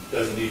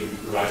 doesn't need to be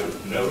provided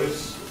with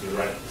notice, with the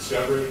right to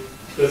discovery,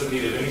 doesn't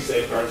need any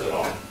safeguards at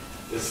all.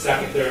 The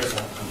second there is an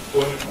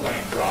employment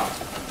claim brought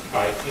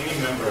by any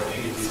member of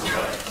any of these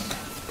players,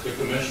 the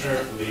Commissioner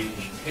of the league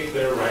can take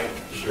their right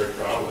to jury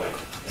trial away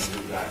and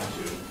move that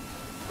into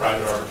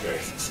private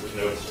arbitration with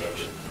no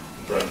discovery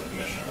in front of the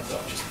Commissioner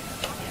himself.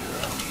 Thank you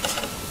very much.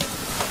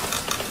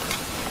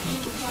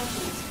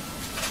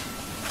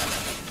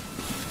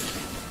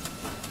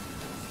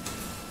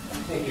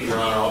 Thank you, Your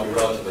Honor. I'll be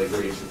relatively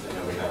brief since I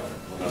know we have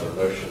another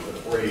motion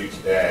before you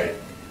today.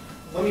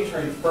 Let me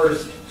turn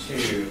first to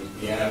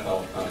the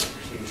NFL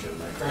Constitution.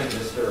 My friend,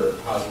 Mr.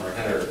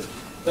 Hosmer-Henner,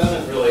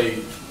 doesn't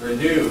really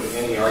renew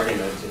any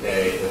argument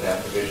today that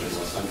that provision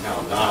was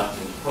somehow not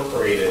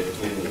incorporated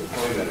in the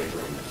employment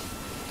agreement.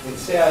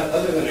 Instead,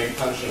 other than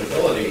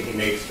unconscionability, he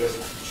makes just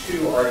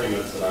two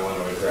arguments that I want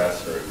to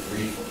address very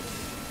briefly.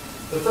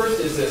 The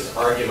first is this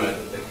argument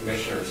that the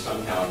Commissioner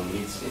somehow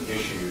needs to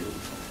issue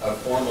a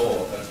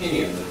formal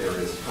opinion that there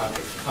is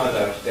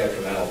conduct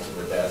detrimental to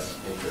the best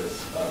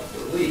interests of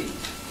the league.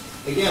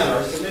 Again,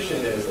 our submission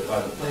is that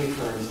by the plain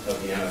terms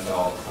of the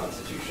NFL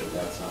Constitution,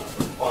 that's not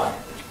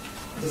required.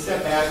 To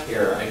step back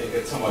here, I think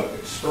it's somewhat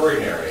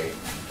extraordinary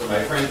for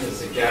my friend to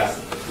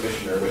suggest that the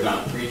Commissioner would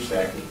not reach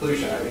that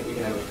conclusion. I think we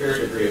can have a fair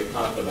degree of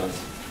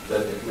confidence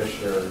that the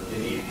Commissioner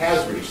indeed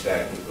has reached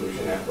that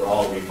conclusion. After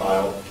all, we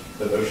filed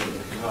the motion to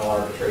compel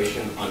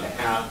arbitration on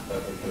behalf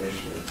of the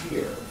Commissioner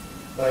here.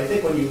 But I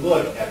think when you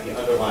look at the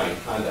underlying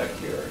conduct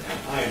here, and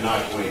I am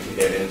not going to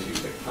get into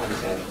the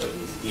content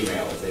of these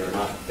emails, they are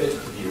not fit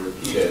to be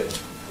repeated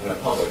in a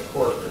public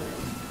courtroom,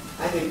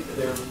 I think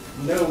that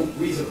no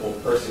reasonable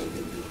person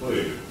can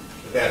conclude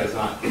that that is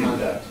not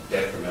conduct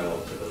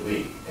detrimental to the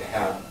league to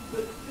have.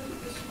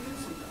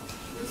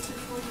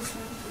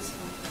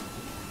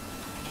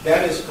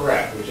 That is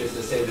correct, which is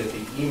to say that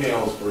the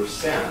emails were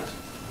sent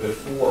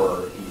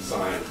before he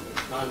signed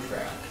the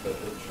contract. But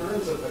the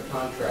terms of the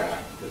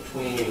contract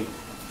between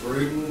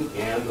Gruden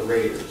and the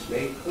Raiders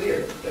make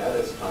clear that that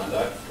is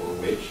conduct for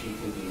which he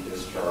can be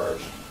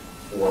discharged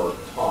for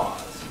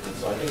cause. And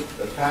so I think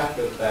the fact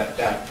that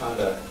that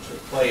conduct took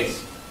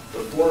place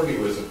before he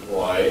was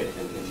employed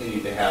and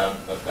continued to have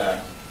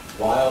effect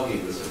while he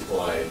was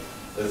employed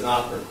does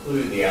not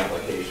preclude the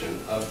application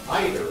of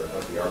either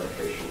of the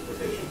arbitration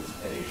provisions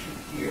at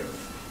issue here.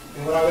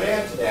 And what I would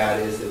add to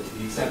that is that to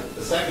the extent that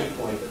the second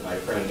point that my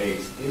friend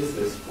makes is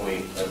this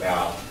point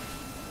about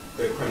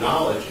the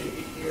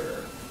chronology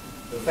here,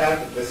 the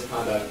fact that this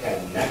conduct had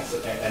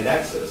a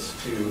nexus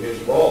to his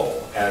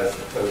role as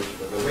the coach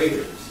of the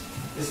Raiders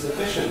is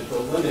sufficient for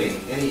limiting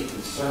any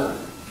concern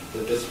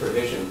that this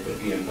provision could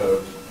be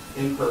invoked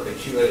in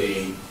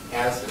perpetuity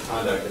as the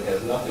conduct that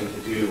has nothing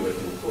to do with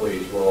an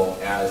employee's role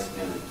as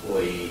an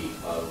employee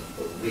of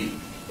the league.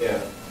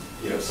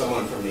 If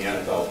someone from the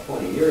NFL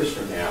 20 years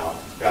from now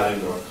got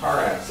into a car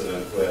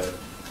accident with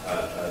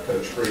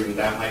Coach Gruden,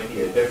 that might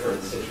be a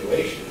different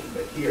situation.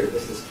 But here,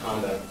 this is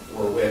conduct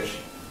for which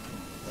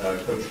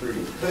Coach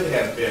Gruden could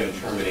have been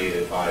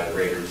terminated by the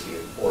Raiders. He,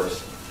 of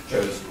course,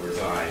 chose to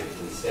resign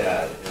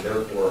instead, and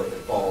therefore it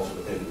falls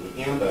within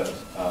the ambit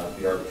of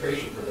the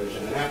arbitration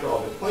provision. And after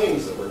all, the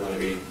claims that we're going to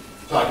be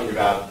talking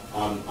about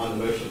on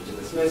the motion to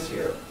dismiss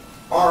here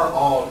are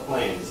all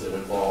claims that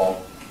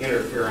involve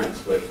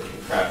interference with the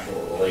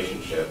contractual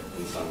relationship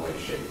in some way,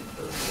 shape,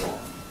 or form.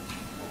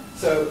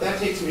 So that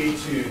takes me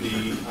to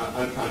the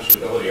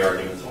unconscionability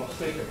arguments. I'll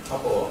just make a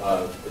couple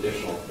of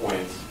additional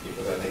points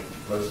because I think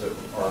most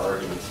of our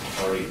arguments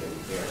have already been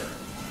there.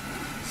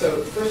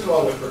 So first of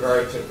all, with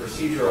regard to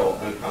procedural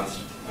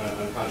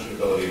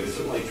unconscionability, it is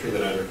certainly true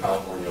that under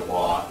California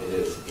law it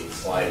is a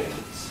sliding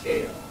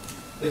scale.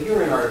 But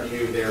here in our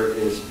view, there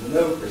is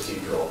no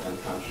procedural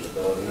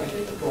unconscionability. And I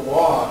think that the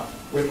law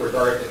with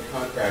regard to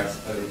contracts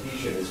of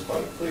adhesion is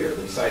quite clear.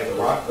 We cite the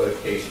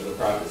Rockcliffe case for the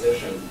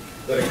proposition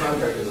that a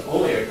contract is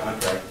only a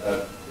contract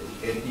of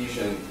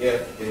adhesion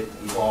if it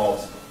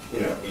involves,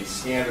 a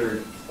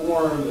standard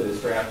form that is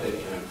drafted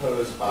and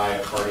imposed by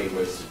a party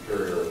with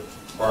superior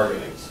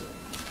bargaining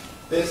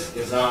strength. This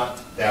is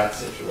not that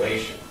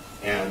situation.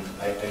 And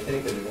I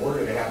think that in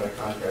order to have a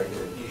contract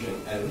of adhesion,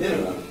 at a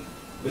minimum,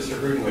 Mr.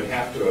 Gruden would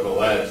have to have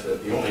alleged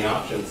that the only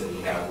options that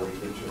he had were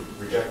either to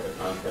reject the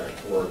contract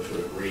or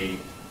to agree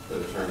to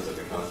the terms of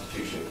the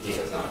Constitution. He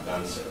has not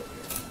done so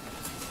here.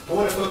 I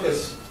want to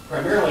focus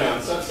primarily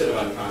on substantive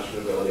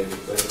unconscionability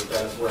because I think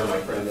that's where my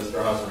friend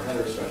Mr.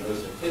 Hosmer-Henry spent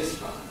most of his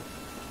time.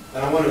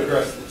 And I want to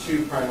address the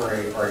two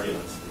primary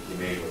arguments that he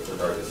made with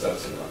regard to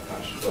substantive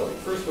unconscionability.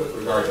 First, with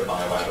regard to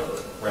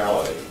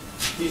bilaterality.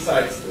 He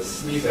cites the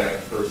Smezak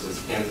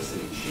versus Kansas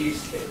City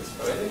Chiefs case,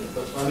 but I think that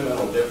the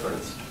fundamental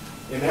difference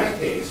in that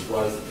case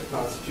was that the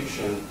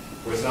Constitution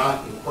was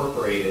not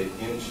incorporated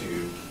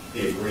into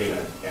the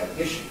agreement at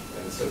issue.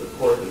 And so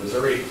the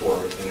Missouri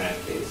court in that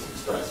case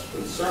expressed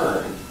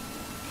concern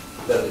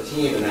that the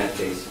team in that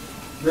case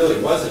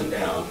really wasn't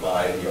bound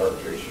by the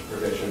arbitration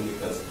provision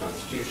because the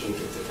Constitution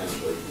could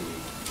potentially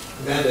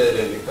be amended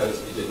and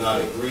because it did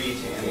not agree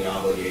to any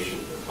obligation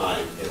at the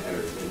time it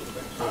entered into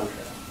the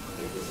contract. I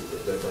think this is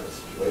a different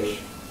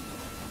situation.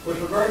 With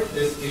regard to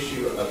this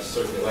issue of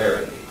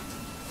circularity,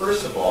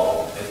 first of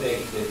all, I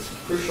think it's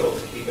crucial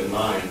to keep in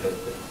mind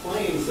that the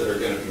claims that are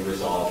going to be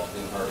resolved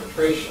in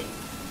arbitration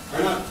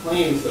are not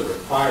claims that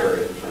require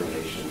a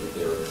determination that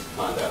there is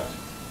conduct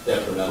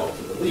detrimental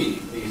to the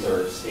league. These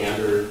are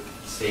standard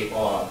state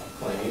law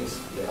claims,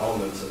 the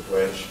elements of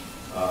which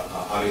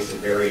obviously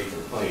vary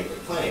from claim to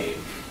claim,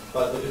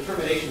 but the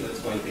determination that's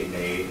going to be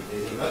made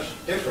is a much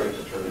different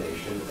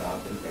determination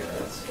about the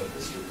merits of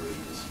Mr.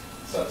 Gruden's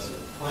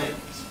substantive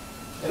claims.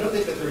 I don't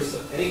think that there's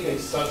anything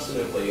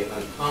substantively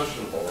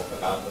unconscionable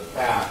about the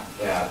fact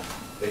that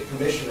the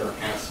commissioner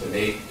has to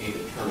make a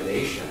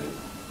determination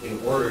in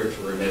order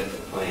to remit the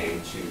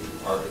claim to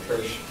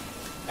arbitration.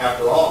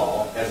 After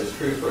all, as is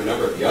true for a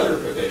number of the other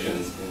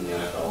provisions in the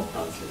NFL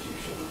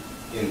Constitution,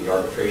 in the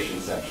arbitration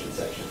section,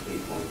 section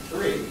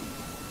 8.3,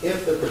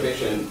 if the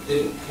provision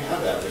didn't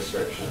have that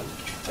restriction,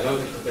 I don't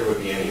think that there would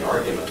be any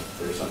argument that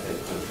there's something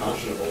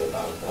unconscionable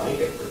about a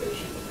blanket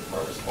provision that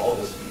requires all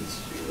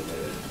disputes to be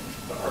remitted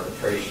to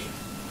arbitration.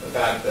 The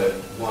fact that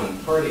one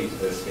party to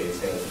this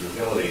case has the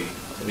ability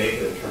to make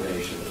a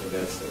determination that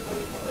remits the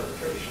claim to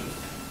arbitration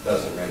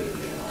doesn't render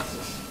the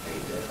analysis any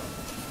different.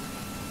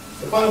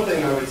 The final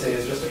thing I would say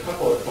is just a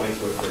couple of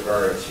points with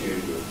regard to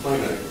the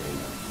employment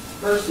agreement.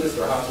 First,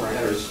 Mr.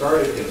 Hosmer-Henry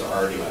started his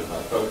argument by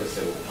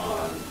focusing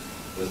on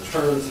the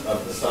terms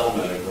of the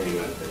settlement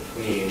agreement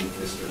between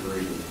Mr.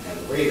 Gruden and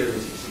the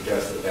Raiders. He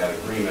suggested that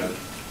agreement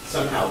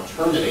somehow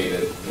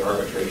terminated the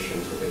arbitration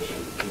provision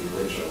in the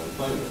original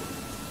employment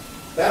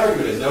agreement. That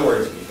argument is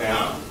nowhere to be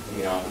found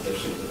in the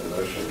opposition to the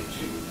motion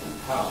to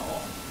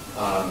compel.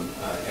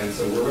 And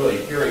so we're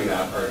really hearing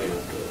that argument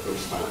for the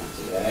first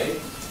time today.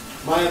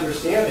 My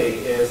understanding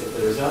is that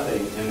there's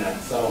nothing in that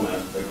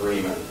settlement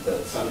agreement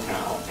that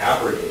somehow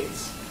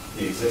abrogates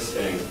the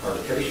existing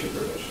arbitration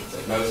provisions.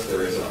 At most,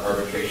 there is an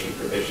arbitration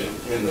provision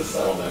in the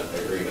settlement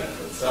agreement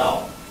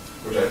itself,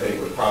 which I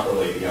think would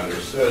properly be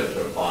understood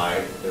to apply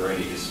if there are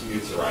any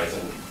disputes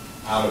arising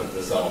out of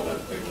the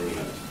settlement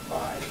agreement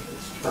by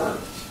its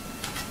terms.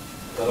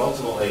 But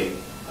ultimately,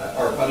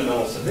 our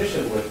fundamental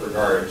submission with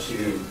regard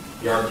to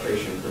the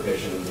arbitration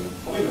provision in the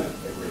employment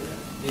agreement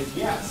is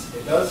yes,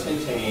 it does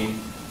contain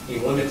a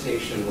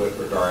limitation with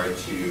regard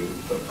to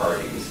the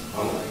parties,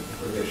 unlike the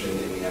provision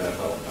in the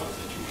NFL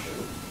Constitution.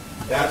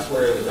 That's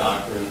where the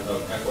doctrine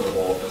of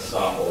equitable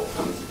estoppel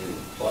comes into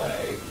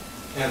play.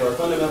 And our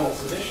fundamental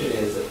submission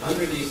is that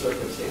under these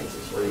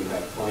circumstances, where you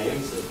have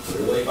claims that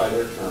clearly by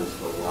their terms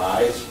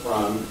arise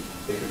from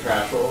the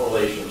contractual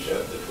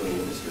relationship between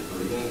Mr.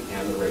 Gruden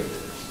and the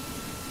Raiders,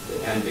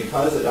 and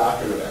because the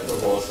doctrine of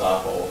equitable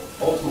estoppel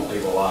ultimately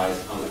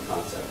relies on the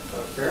concept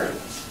of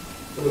fairness,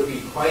 it would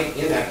be quite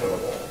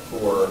inequitable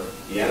for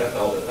the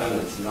NFL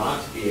defendants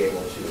not to be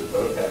able to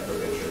invoke that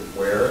provision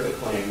where the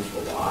claims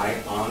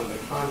rely on the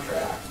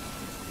contract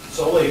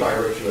solely by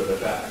virtue of the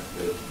fact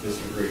that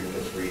Mr. Gruden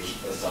has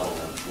reached a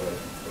settlement with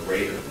the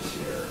Raiders this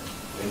year.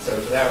 And so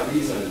for that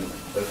reason,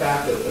 the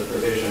fact that the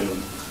provision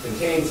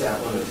contains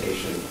that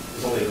limitation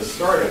is only the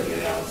start of the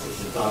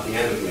analysis. It's not the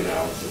end of the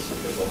analysis,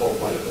 because the whole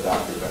point of the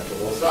doctrine of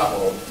equitable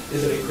estoppel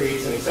is that it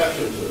creates an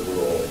exception to the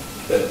rule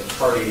that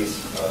parties'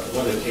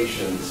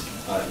 limitations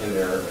in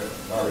their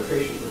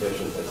arbitration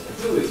provisions as to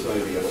who is going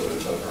to be able to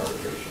invoke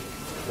arbitration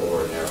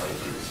for narrowing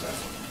due respect.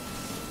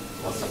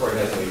 Unless the court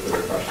has any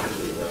further questions,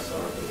 we will rest on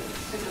our opinions.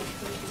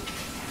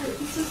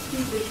 This is the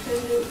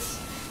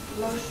defendant's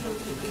motion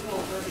to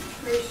compel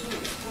arbitration.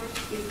 It's going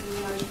to be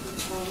denied for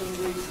the following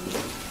reasons.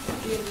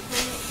 The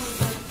employment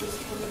contract was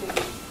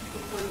terminated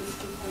before this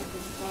complaint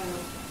was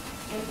filed.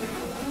 And the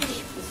complaint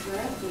was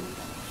drafted.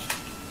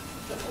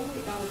 The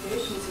only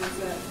allegations is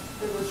that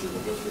there was an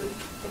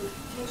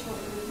intentional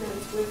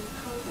interference with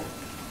contract.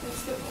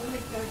 That's the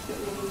only fact that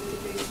will be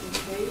based in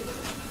favor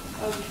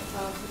of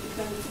the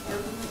defendant's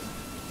argument.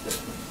 The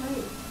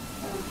complaint,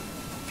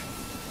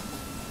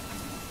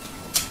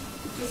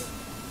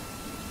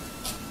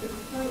 the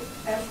complaint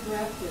as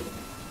drafted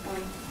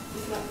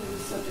is not going to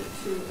be subject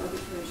to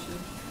arbitration.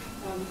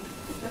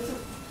 It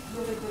doesn't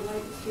really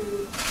relate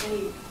to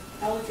any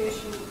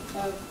allegation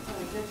of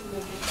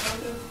detrimental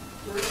conduct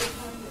during the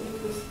time that he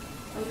was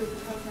under the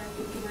contract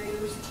with the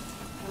Raiders.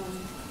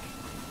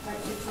 I'm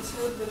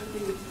concerned with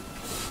the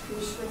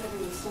commissioner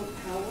having the sole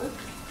power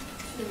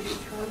to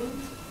determine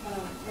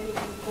any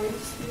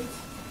employment disputes.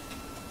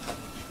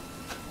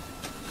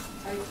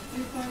 I do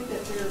find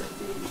that the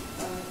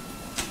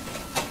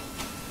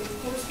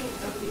enforcement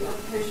of the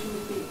arbitration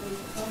would be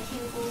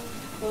unconscionable,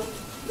 both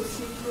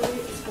procedurally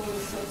as well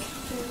as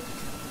substantive,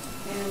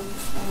 and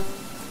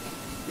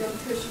the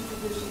arbitration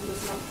provision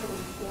does not cover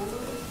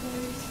former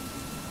employees.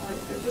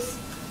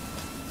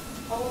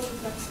 All of the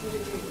facts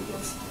mitigate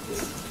against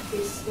this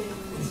case standing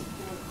in this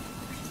court.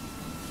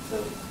 So,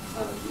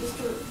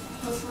 Mr.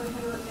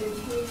 Husler-Henner and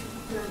Kate,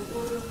 prepare an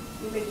order.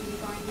 You may do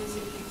findings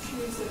if you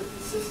choose that are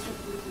consistent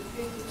with the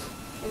papers.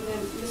 And then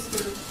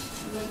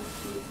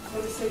let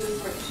me say this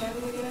right,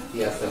 Shannon again?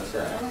 Yes, that's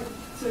correct. All right.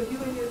 So you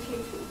and your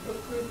team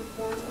approve the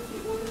form of the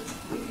order.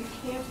 If you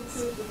can't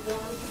approve the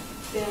form,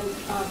 then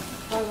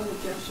file an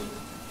objection.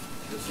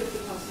 Restrict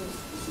the process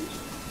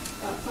procedure.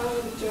 File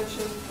an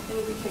objection, and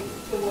we take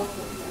the law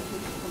court and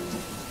take it from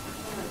there.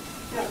 All right.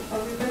 Now,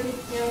 are we ready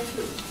now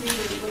to do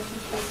the motion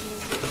to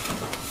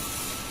dismiss?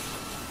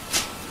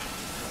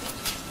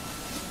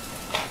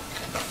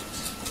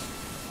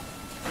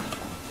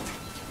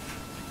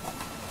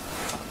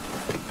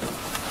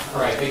 All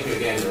right, thank you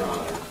again, Your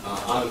Honor.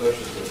 On the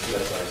motion to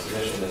dismiss, our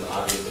submission is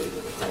obviously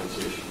that the claim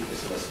two should be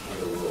dismissed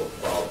under Rule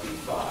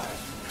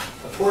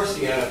 12b-5. Of course,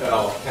 the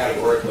NFL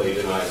categorically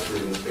denies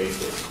Gruden's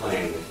basic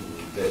claim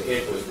that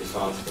it was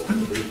responsible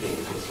for leaking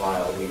his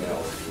vile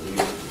emails to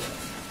the league.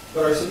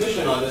 But our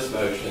submission on this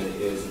motion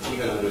is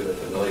even under the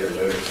familiar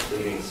notice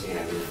pleading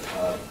standard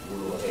of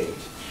Rule 8.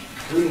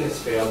 Gruden has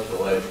failed to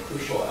allege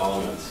crucial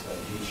elements of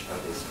each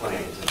of his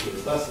claims, and he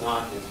is thus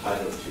not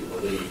entitled to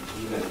relief,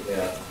 even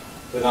if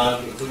the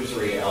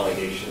non-conclusory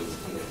allegations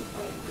in the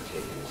complaint were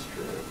taken as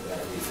true. For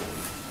that reason,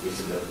 we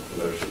submit that the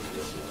motion to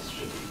dismiss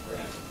should be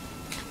granted.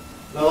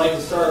 And I'd like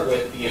to start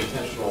with the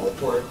intentional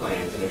tort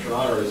claims, and as Your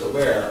Honor is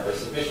aware, our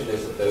submission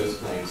is that those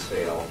claims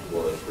fail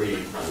for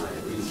three primary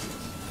reasons.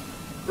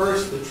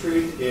 First, the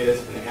truth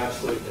is an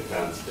absolute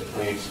defense to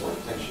claims for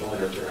intentional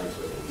interference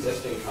with an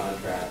existing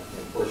contract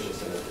and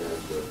tortious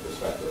interference with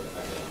prospective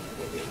economic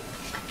advantage.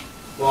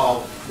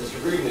 While Mr.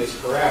 Gruden is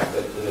correct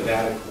that the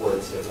Nevada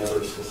courts have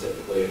never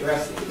specifically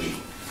addressed the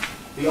issue,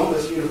 the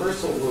almost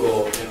universal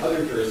rule in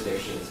other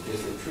jurisdictions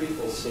is that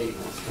truthful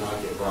statements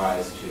cannot give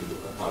rise to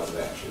a cause of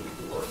action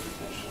for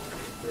intentional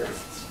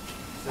interference.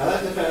 Now,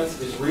 that defense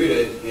is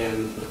rooted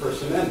in the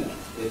First Amendment.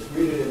 It's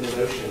rooted in the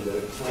notion that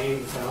a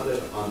claim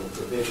founded on the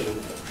provision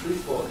of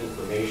truthful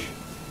information,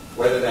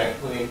 whether that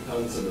claim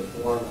comes in the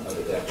form of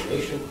a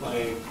defamation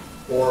claim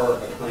or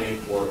a claim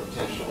for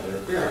intentional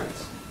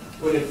interference,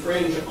 would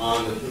infringe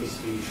on the free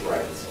speech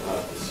rights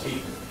of the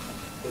speaker.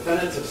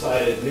 Defendants have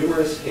cited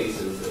numerous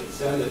cases that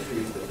extend the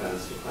truth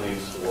defense to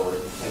claims for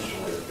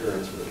intentional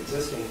interference with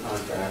existing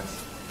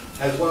contracts,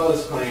 as well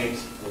as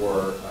claims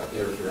for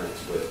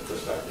interference with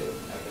prospective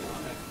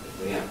economic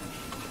advantage.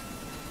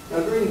 Now,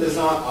 Gruden does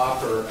not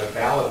offer a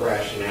valid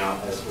rationale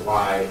as to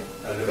why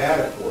a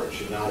Nevada court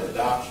should not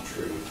adopt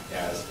truth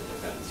as a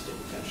defense to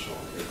intentional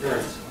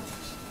interference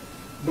claims.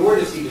 Nor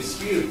does he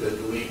dispute that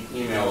the leaked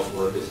emails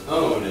were his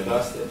own and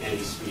thus that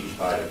any speech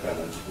by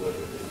defendants would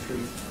have been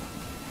truthful.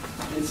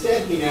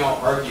 Instead, he now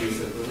argues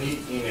that the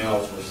leaked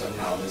emails were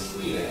somehow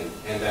misleading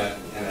and that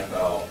the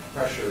NFL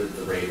pressured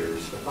the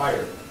Raiders to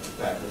fire them. In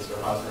fact,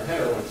 Mr.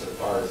 Hosmer-Henner went so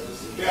far as to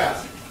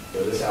suggest,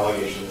 though this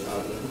allegation is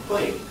not in the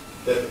complaint,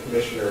 that the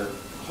commissioner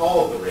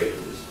called the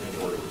Raiders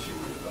in order to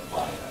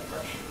apply that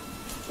pressure.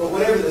 But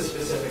whatever the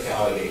specific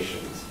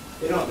allegations,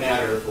 they don't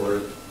matter for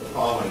the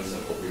following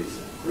simple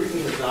reason.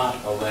 Gruden has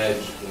not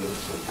alleged in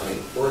this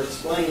complaint or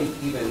explained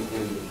even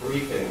in the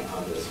briefing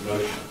on this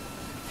motion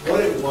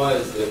what it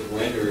was that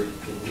rendered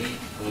the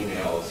leaked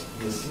emails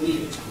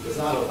misleading. He does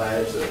not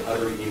allege that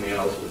other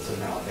emails would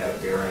somehow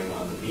have bearing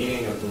on the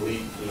meaning of the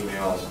leaked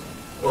emails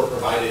or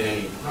provided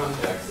any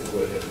context that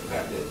would have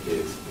affected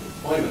his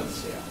employment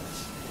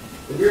status.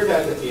 The mere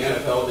fact that the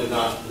NFL did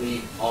not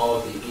leak all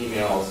of the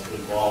emails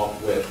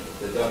involved with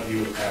the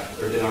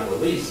WF, or did not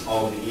release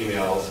all of the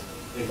emails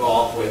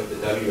involved with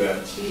the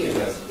WFT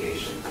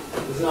investigation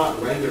does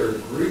not render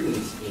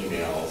Gruden's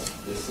emails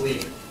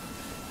misleading.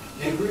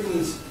 And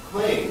Gruden's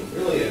claim,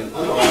 really an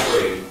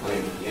unelaborated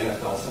claim that the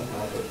NFL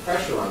somehow put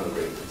pressure on the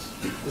Raiders,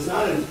 does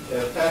not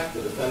affect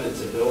the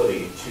defendant's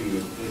ability to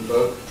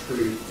invoke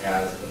truth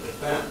as a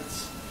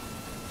defense.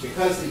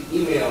 Because the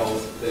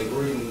emails that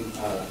Gruden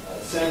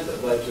sent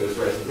that led to his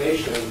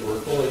resignation were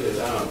fully his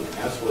own,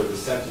 as were the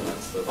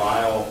sentiments, the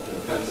vile and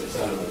offensive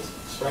sentiments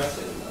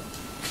expressed in them,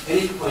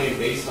 any claim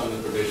based on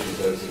the provisions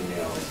of those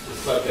emails is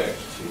subject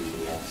to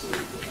the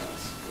absolute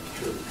defense of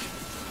truth.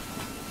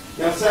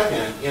 Now,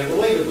 second, and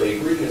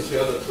relatedly, Gruden has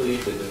failed to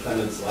plead the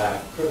defendant's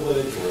lack of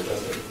privilege or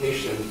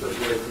justification for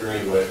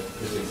interfering with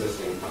his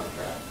existing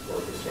contract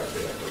or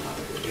prospective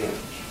economic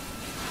advantage.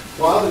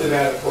 While the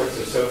Nevada courts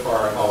have so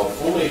far held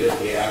only that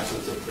the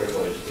absence of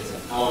privilege is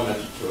an element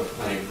to a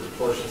claim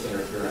for tortious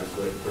interference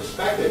with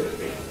prospective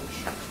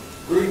advantage,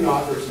 Gruden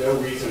offers no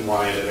reason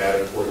why a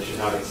Nevada court should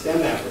not extend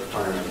that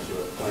requirement to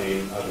a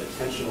claim of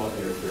intentional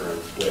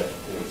interference with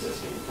an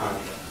existing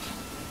contract.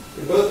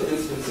 In both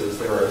instances,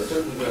 there are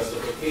certain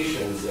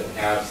justifications that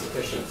have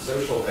sufficient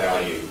social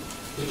value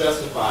to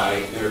justify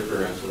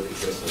interference with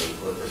existing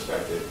or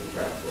prospective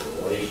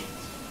contractual relations.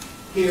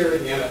 Here,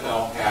 the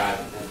NFL had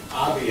an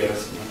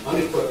obvious and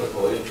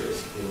unequivocal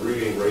interest in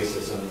rooting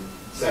racism,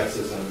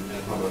 sexism,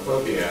 and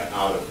homophobia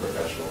out of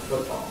professional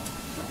football.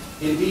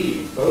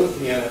 Indeed, both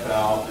the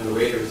NFL and the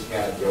Raiders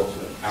had the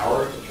ultimate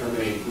power to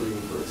terminate Gruden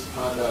for his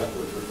conduct,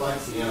 which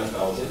reflects the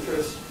NFL's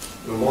interest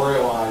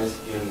memorialized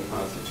in the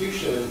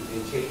Constitution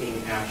in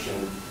taking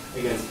action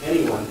against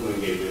anyone who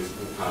engages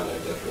in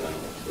conduct detrimental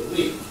to the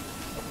league.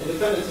 The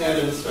defendants had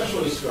an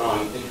especially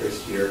strong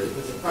interest here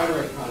because the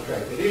primary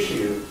contract at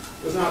issue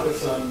was not with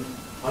some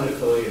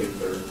unaffiliated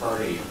third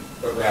party,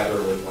 but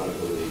rather with one of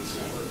the league's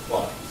member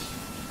clubs.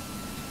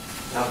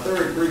 Now,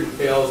 third, Gruden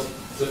fails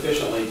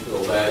sufficiently to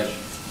allege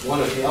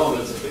one of the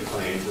elements of the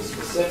claim, the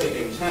specific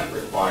intent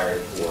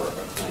required for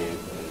a claim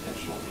of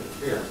intentional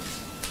interference.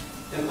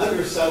 And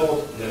under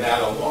settled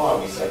Nevada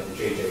law, we cite the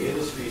JJ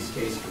Industries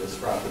case for this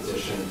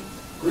proposition,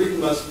 Gruden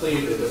must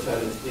plead the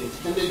defendant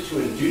intended to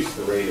induce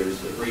the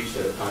Raiders to breach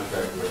their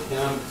contract with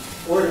him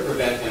or to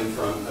prevent him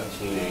from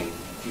obtaining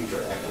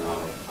future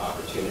economic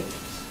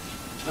opportunities.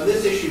 On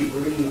this issue,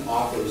 Gruden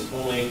offers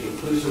only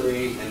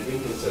conclusory and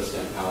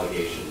inconsistent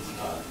allegations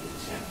of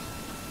intent.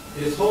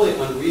 It is wholly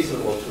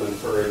unreasonable to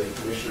infer that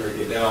Commissioner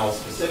Goodell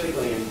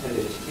specifically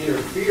intended to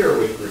interfere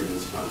with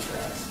Gruden's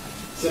contracts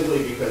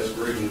simply because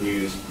Gruden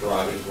used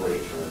derogatory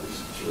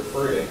terms to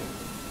refer to him.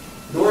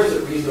 Nor is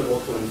it reasonable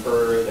to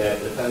infer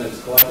that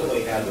defendants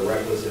collectively had the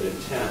requisite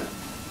intent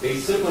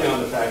based simply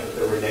on the fact that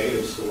there were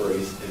negative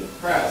stories in the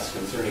press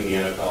concerning the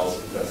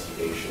NFL's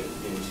investigation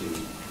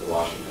into the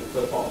Washington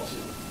football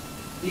team.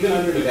 Even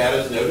under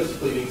Nevada's notice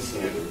pleading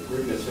standard,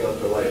 Gruden has failed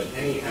to allege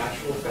any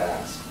actual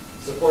facts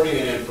supporting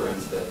an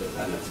inference that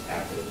defendants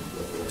acted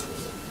with the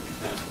requisite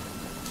intent.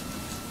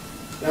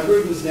 Now,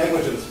 Gruden's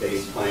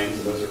negligence-based claims,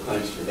 and those are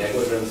claims for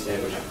negligence,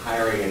 negligent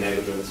hiring, and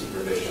negligent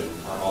supervision,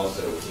 are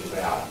also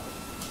invalid.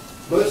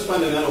 Most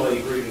fundamentally,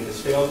 Gruden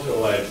has failed to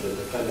allege that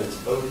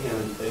defendants owed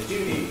him a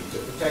duty to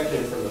protect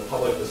him from the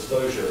public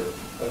disclosure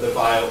of the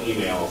vile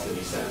emails that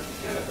he sent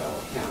to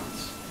NFL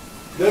accounts.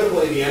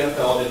 Notably, the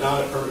NFL did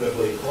not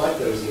affirmatively collect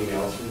those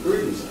emails from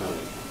Gruden's own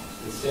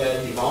account.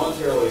 Instead, he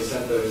voluntarily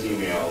sent those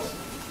emails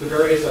to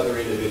various other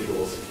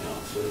individuals'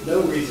 accounts with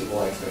no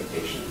reasonable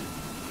expectation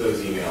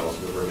those emails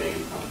would remain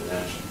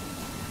confidential.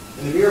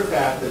 And the mere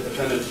fact that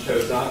defendants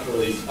chose not to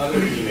release other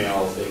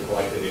emails they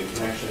collected in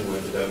connection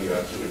with the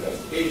WFT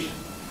investigation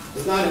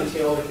does not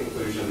entail the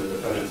conclusion that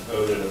defendants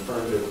owed an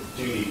affirmative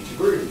duty to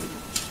Gruden,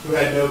 who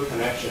had no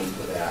connection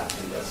to that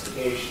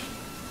investigation.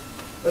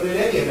 But in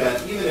any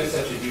event, even if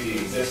such a duty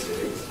existed,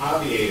 it was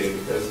obviated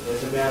because,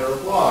 as a matter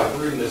of law,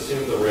 Gruden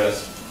assumed the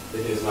risk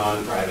that his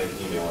non-private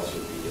emails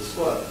would be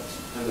disclosed.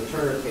 And the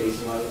Turner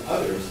case, among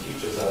others,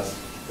 teaches us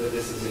that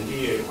this is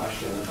indeed a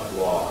question of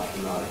law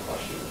and not a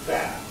question of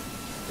fact.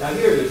 Now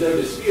here, there's no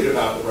dispute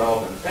about the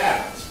relevant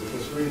facts,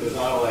 because Gruden does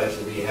not allege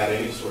that he had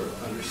any sort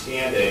of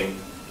understanding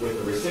with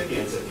the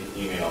recipients of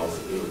the emails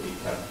that they would be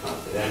kept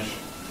confidential.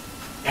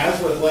 As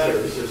with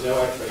letters, there's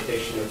no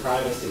expectation of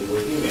privacy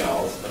with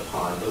emails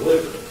upon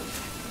delivery.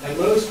 At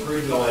most,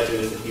 Gruden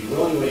alleges that he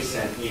willingly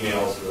sent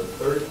emails to a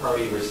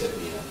third-party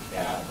recipient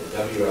at the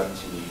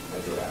WFT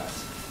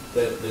address,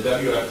 that the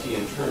WFT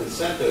in turn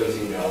sent those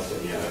emails to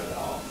the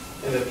NFL,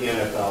 and that the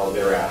NFL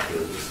thereafter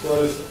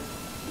disclosed them.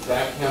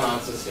 That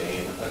cannot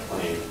sustain a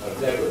claim of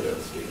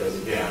negligence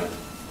because, again,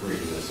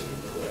 Gruden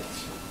assumed the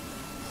risk.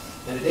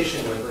 In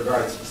addition, with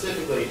regard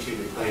specifically to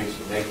the claims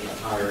for negligent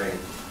hiring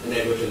and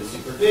negligent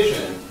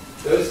supervision,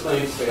 those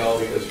claims fail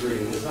because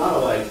Gruden has not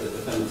alleged that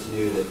defendants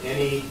knew that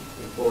any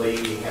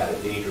employee had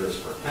a dangerous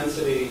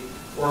propensity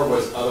or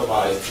was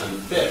otherwise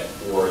unfit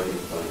for the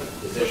employment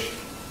position.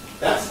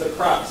 That's the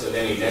crux of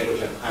any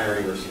negligent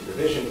hiring or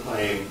supervision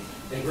claim,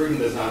 and Gruden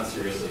does not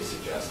seriously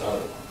suggest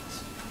otherwise.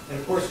 And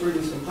of course,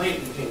 Gruden's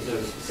complaint contains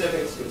no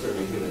specifics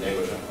concerning who the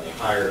negligently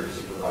hired or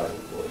supervised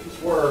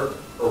employees were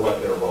or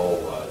what their role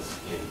was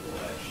in the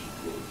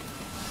alleged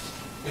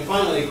And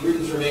finally,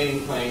 Gruden's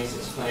remaining claims,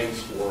 his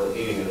claims for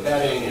aiding and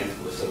abetting and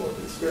for civil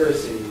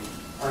conspiracy,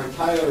 are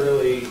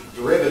entirely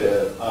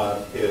derivative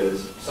of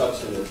his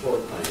substantive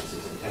tort claims,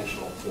 his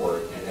intentional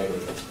tort and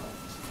negligence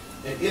claims.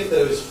 And if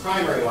those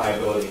primary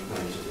liability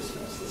claims are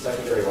dismissed, the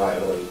secondary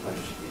liability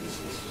claims should be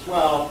dismissed as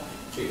well,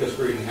 because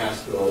Gruden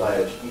has to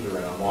allege either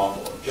an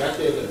unlawful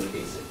objective in the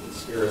case of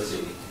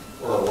conspiracy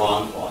or a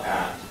wrongful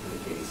act in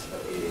the case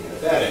of aiding and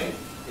abetting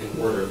in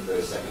order for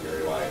those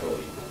secondary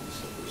liability claims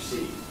to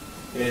proceed.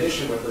 In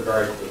addition, with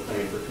regard to the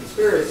claim for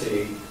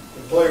conspiracy,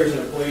 employers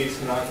and employees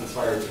cannot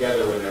conspire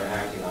together when they're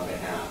acting on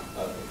behalf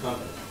of the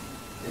company.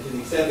 And to the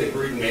extent that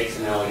Gruden makes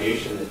an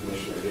allegation that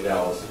Commissioner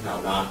Goodell is somehow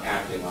not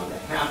acting on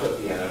behalf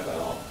of the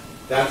NFL,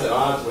 that's at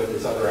odds with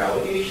his other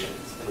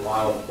allegations. And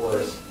while, of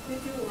course, They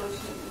do allege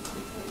him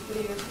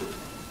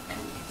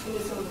in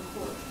his own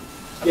court.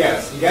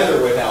 yes,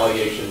 together with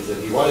allegations that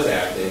he was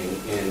acting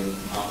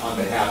on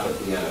behalf of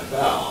the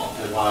NFL,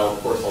 and while, of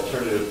course,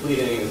 alternative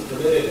pleading is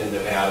permitted in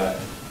Nevada,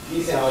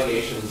 these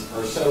allegations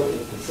are so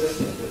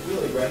inconsistent that it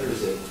really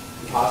renders it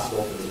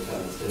impossible for the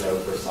defendants to know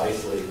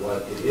precisely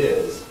what it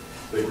is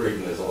that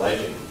Gruden is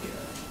alleging here.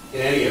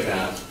 In any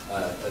event,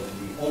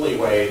 the only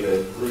way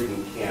that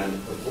Gruden can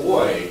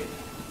avoid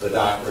the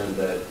doctrine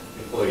that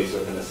employees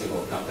within a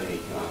single company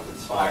cannot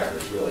conspire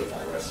is really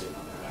by resting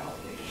on that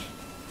allegation.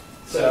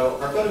 So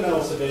our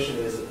fundamental submission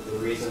is that for the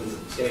reasons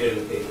stated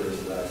in the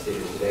papers that I've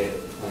stated today,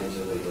 that the claims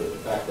are legally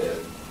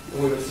defective.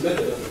 And we would submit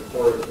that if the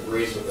court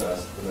agrees with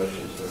us, the motion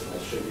to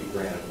dismiss should be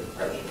granted with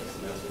prejudice.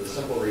 And that's for the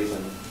simple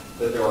reason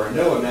that there are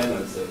no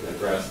amendments that can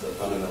address the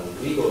fundamental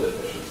legal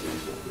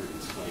deficiencies with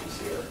Gruden's claims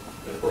here.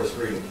 And of course,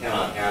 Gruden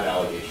cannot add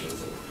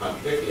allegations that would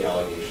contradict the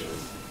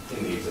allegations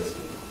in the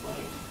existing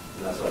complaint.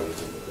 And that's why we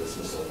think that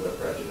dismissal with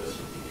prejudice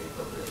would be the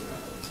appropriate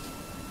method.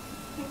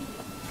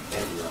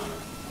 Thank you, Your Honor.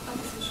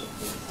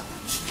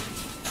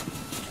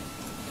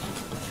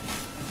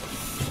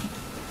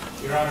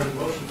 Your Honor, the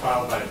motion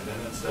filed by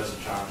defendants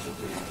doesn't challenge the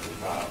pleading that we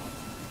filed.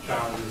 It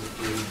challenges the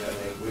pleading that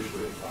they wish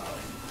we had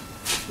filed.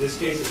 This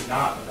case is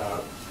not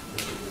about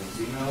Mr. Gruden's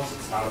emails.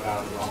 It's not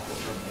about a wrongful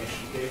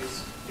termination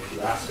case. If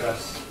you ask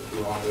us if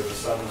we want to go to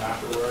settlement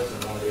afterwards, and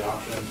one of the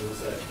options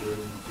is that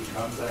Gruden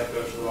becomes the head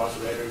coach of the Las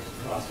Vegas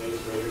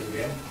Raiders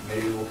again,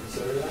 maybe we'll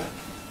consider that.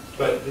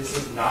 But this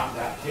is not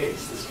that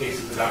case. This case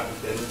is about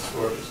defendants'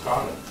 tortious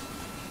conduct.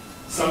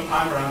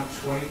 Sometime around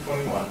June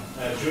 2021,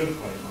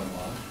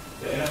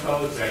 the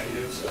NFL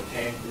executives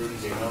obtained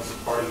Gruden's emails as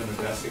part of an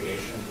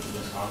investigation into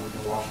the misconduct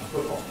of the Washington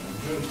football team in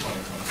June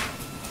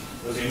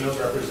 2021. Those emails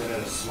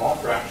represented a small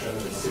fraction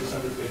of the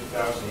 650,000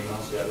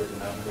 emails gathered in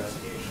that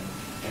investigation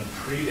and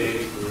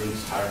predated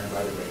Gruden's hiring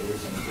by the Raiders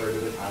and occurred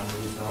at a time when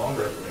he was no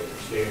longer at the Raiders,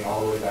 dating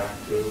all the way back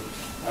to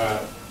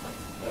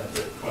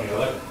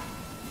 2011.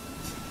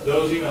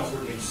 Those emails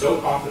were deemed so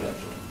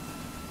confidential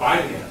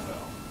by the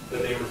NFL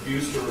that they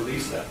refused to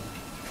release them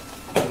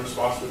in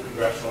response to a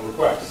congressional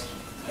request.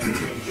 And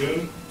between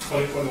June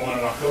 2021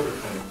 and October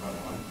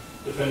 2021,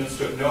 defendants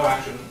took no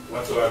action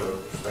whatsoever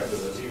with respect to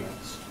those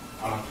emails.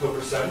 On October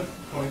 7th,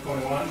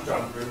 2021,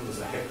 Jon Gruden was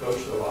the head coach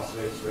of the Las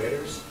Vegas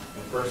Raiders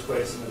in first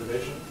place in the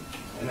division.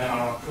 And then on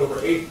October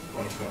 8th,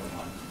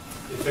 2021,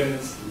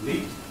 defendants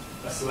leaked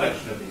a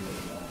selection of these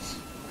emails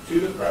to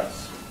the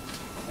press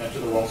and to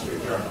the Wall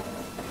Street Journal.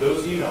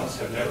 Those emails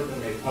have never been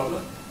made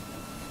public.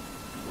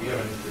 We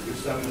haven't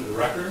introduced them into the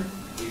record.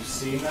 We've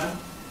seen them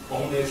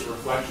only as a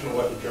reflection of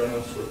what the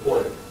journalists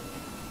reported.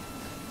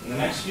 In the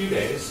next few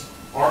days,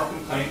 our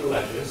complaint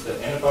alleges that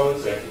NFL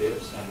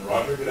executives and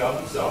Roger Goodell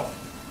himself,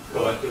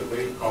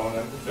 collectively calling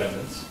them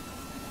defendants,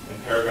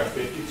 in paragraph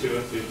 52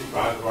 and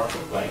 55 of our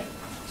complaint,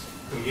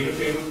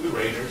 communicated with the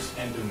Raiders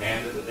and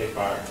demanded that they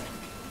fire him.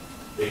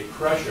 They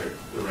pressured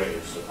the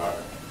Raiders to fire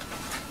him.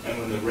 And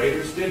when the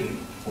Raiders didn't,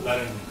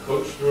 letting him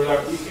coach through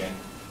that weekend,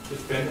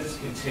 defendants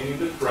continued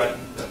to threaten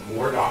that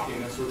more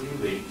documents would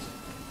be leaked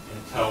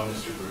until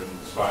Mr. Gruden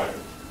was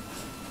fired.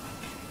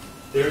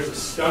 There is a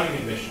stunning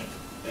admission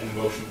in the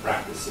motion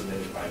practice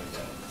submitted by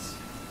defendants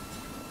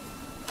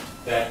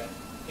that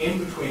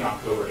in between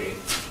October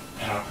 8th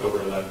and October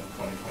 11th,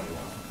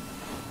 2021,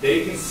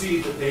 they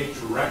concede that they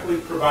directly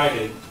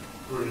provided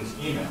Gruden's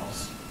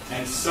emails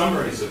and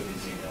summaries of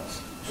these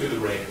emails to the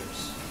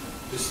Raiders.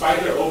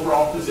 Despite their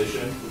overall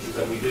position, which is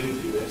that we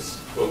didn't do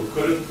this, but we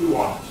could have if we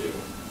wanted to,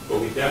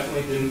 but we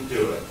definitely didn't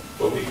do it,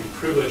 but we'd be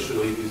privileged to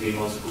leak these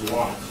emails if we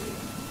wanted to.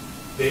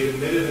 They've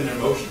admitted in their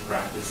motion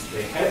practice that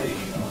they had the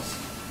emails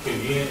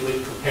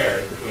conveniently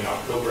prepared between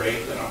October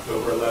 8th and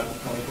October 11th,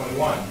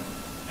 2021,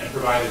 and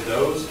provided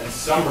those and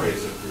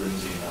summaries of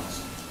Gruden's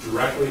emails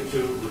directly to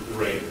the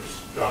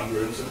Raiders, Jon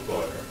Gruden's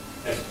employer,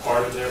 as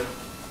part of their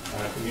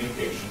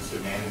communications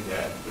demanding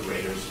that the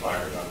Raiders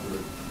fire Jon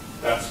Gruden.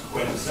 That's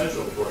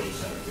quintessential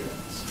tortious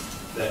interference.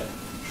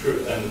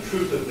 And the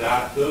truth of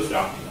those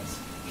documents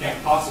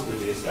can't possibly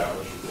be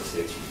established with this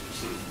state's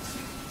proceedings.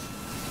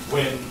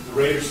 When the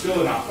Raiders still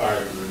had not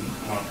fired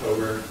Gruden on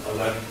October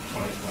 11th,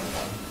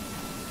 2021,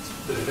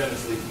 the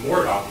defendants leaked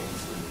more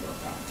documents to the New York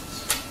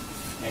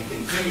Times and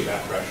continued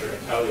that pressure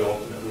until he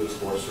ultimately was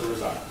forced to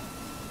resign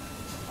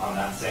on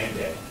that same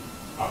day,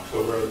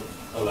 October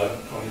 11,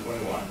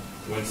 2021,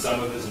 when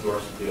some of his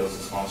endorsement deals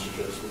and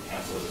sponsorships were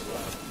canceled as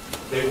well.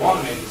 They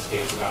want to make this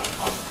case about the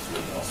content of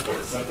emails, but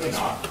it's simply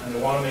not, and they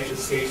want to make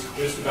this case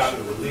just about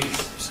the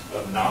release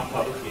of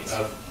non-public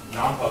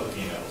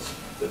emails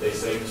that they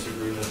say Mr.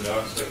 Gruden has no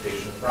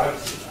expectation of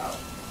privacy about.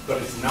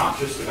 But it's not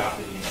just about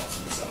the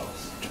emails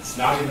themselves. It's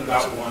not even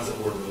about the ones that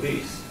were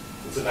released.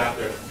 It's about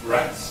their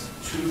threats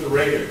to the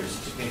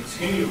Raiders to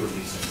continue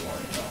releasing more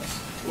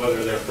emails,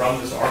 whether they're from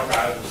this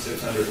archive of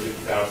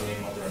 650,000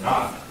 emails or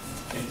not,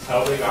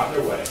 until they got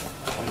their way,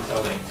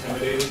 until they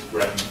intimidated,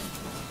 threatened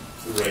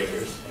the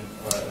Raiders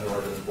in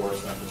order to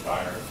force them to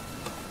fire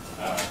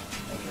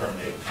and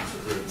terminate Mr.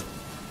 Gruden.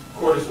 The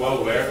court is well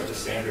aware of the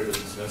standard of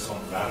dismissal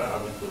in Nevada. I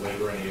won't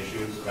belabor any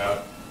issues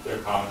about their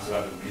comments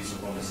about the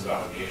reasonableness of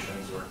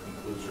allegations or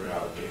conclusory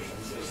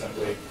allegations. They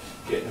simply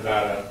get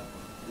Nevada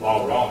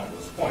law wrong at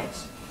those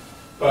points.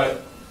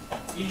 But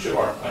each of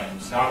our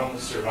claims not only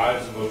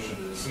survives a motion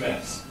to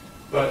dismiss,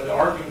 but the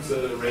arguments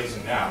that they're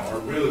raising now are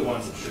really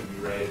ones that should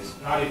be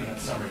raised, not even at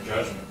summary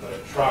judgment, but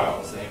at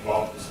trials. They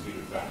involve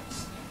disputed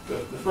facts. The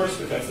first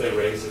defense they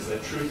raise is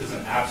that truth is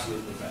an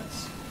absolute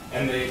defense.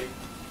 And they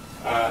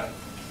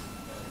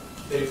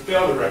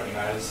fail to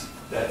recognize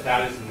that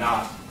that is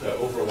not the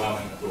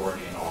overwhelming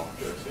authority in all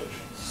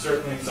jurisdictions.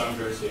 Certainly in some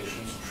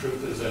jurisdictions,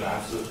 truth is an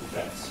absolute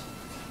defense.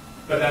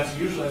 But that's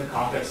usually in the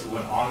context of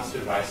when honest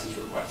advice is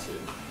requested,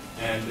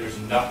 and there's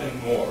nothing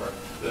more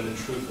than the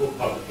truthful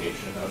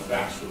publication of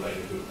facts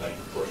related to a claim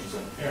for tortious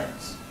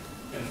interference.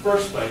 In the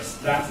first place,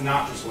 that's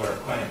not just what our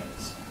claim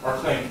is. Our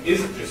claim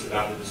isn't just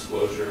about the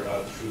disclosure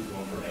of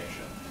truthful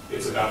information.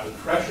 It's about the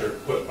pressure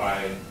put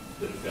by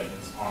the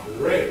defendants onto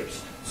the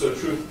Raiders. So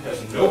truth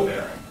has no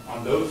bearing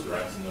on those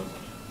threats and those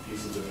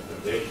pieces of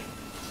intimidation.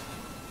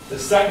 The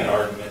second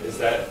argument is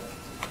that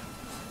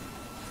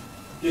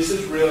this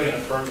is really an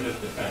affirmative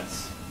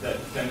defense that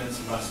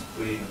defendants must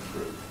plead and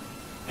prove.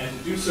 And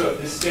to do so at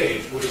this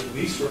stage would at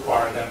least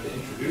require them to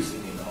introduce the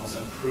emails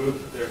and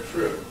prove that they're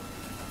true.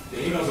 The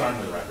emails aren't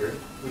in the record.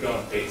 We don't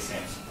have date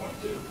stamps to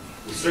point to.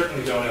 We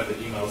certainly don't have the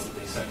emails that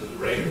they sent to the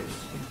Raiders.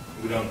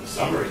 We don't have the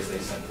summaries they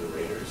sent to the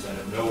Raiders, and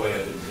have no way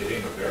of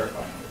admitting or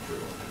verifying they're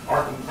true.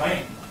 Our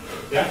complaint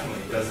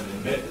definitely doesn't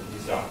admit that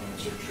these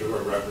documents are true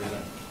or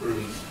represent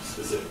Gruden's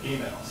specific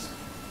emails.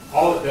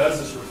 All it does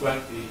is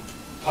reflect the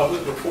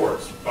public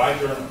reports by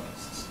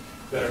journalists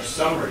that are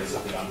summaries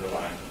of the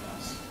underlying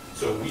emails.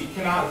 So we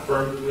cannot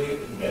affirmatively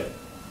admit,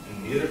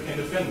 and neither can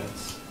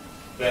defendants,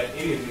 that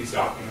any of these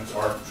documents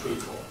are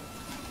truthful.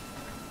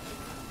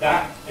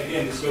 That,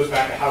 again, this goes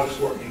back to how this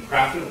court can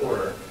craft an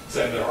order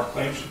saying that our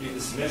claim should be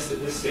dismissed at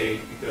this stage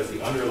because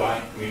the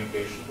underlying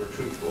communications were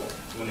truthful,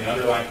 when the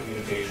underlying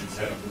communications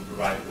haven't been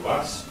provided to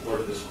us or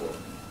to this court.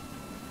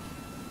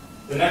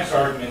 The next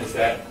argument is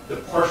that the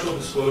partial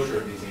disclosure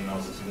of these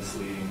emails is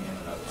misleading in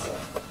and of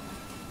itself.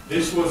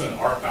 This was an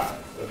archive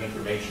of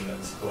information that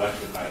was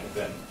collected by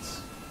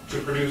defendants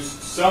to produce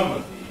some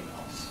of the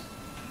emails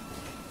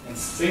and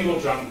single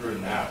Jon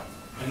Gruden out,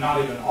 and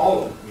not even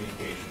all of the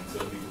communications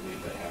that we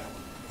believe they have,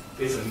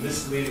 is a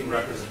misleading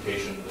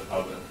representation to the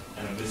public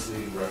and a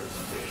misleading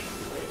representation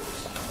to the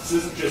Raiders. This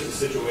isn't just a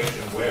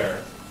situation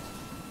where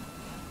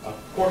a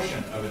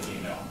portion of an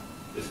email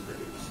is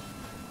produced,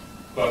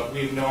 but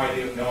we have no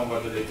idea of knowing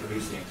whether they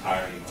produced the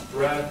entire email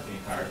thread, the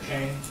entire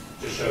chain,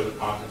 to show the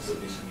contents of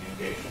these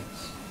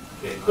communications.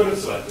 They could have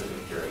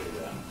selectively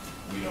curated them.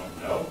 We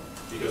don't know,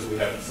 because we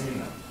haven't seen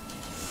them.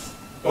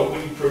 But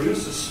when you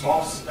produce a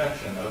small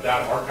section of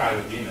that archive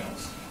of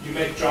emails, you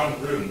make Jon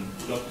Gruden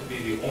look to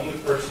be the only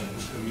person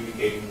who's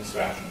communicating in this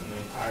fashion in the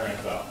entire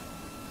NFL.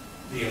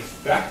 The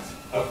effect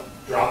of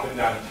dropping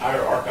that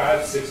entire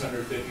archive,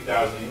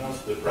 650,000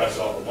 emails, to the press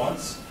all at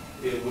once,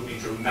 it would be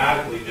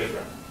dramatically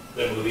different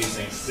than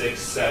releasing 6,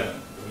 7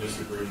 of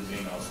Mr. Gruden's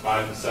emails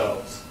by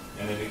themselves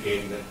and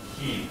indicating that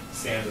he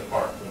stands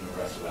apart from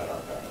the rest of that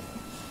archive.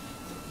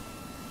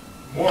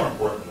 More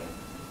importantly,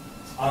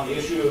 on the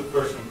issue of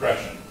first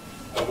impression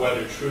of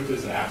whether truth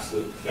is an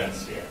absolute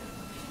defense here,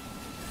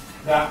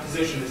 that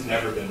position has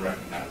never been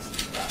recognized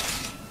in the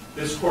past.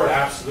 This court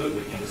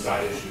absolutely can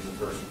decide issues of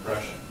first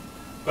impression,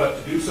 but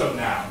to do so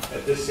now,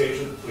 at this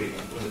stage of the pleading,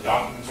 when the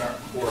documents aren't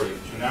before you,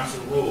 to announce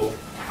a rule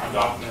on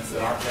documents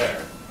that aren't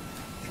there,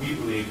 we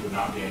believe would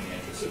not be in the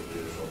interest of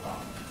judicial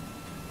economy.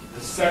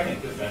 The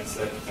second defense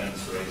that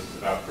defense raises is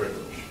about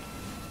privilege.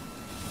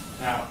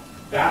 Now,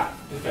 that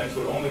defense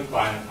would only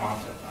apply in the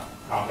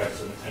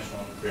context of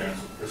intentional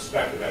interference with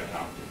prospective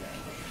economic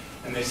advantage.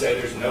 And they say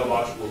there's no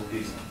logical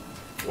reason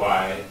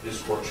why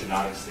this court should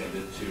not extend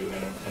it to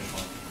an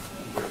intentional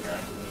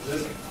interference with an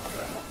existing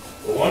contract.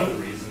 Well, one of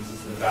the reasons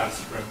is the Nevada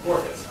Supreme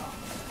Court has not.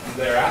 And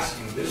they're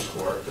asking this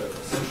court to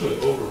essentially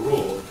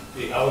overrule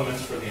the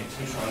elements for the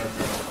intentional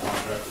interference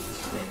contract that the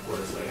Supreme Court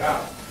has laid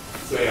out.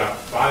 It's laid out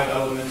 5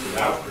 elements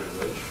without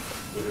privilege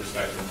with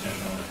respect to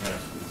intentional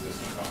interference with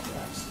existing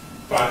contracts,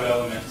 5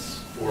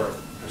 elements for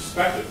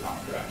prospective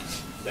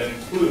contracts that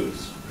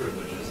includes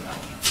privilege as an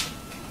element.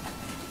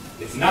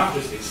 It's not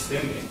just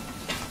extending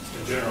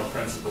the general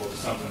principle to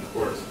something the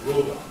court has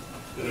ruled on.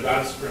 The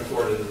Nevada Supreme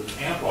Court has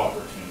ample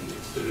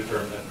opportunities to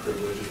determine that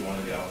privilege is one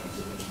of the elements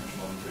of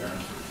intentional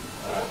interference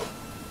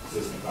with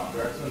existing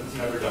contracts, and it's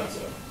never done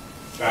so.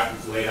 In fact,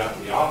 it's laid out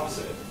the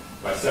opposite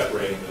by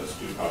separating those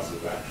two causes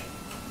of action.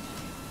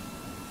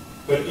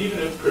 But even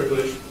if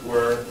privilege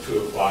were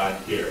to apply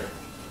here,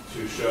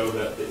 to show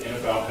that the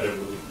NFL had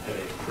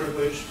a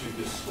privilege to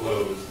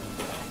disclose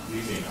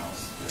these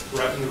emails, to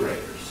threaten the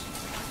Raiders,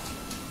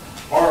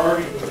 our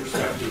argument with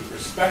respect to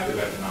prospective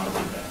economic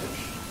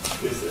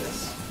advantage is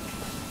this.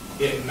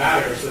 It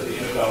matters that the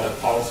NFL had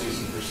policies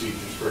and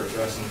procedures for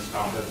addressing this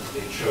conduct that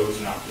they chose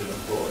not to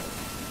employ.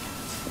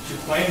 To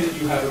claim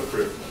that you have a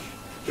privilege,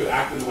 to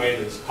act in a way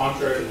that is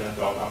contrary to the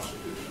NFL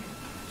Constitution,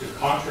 to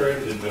contrary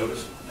to the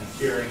notice and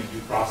hearing and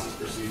due process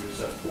procedures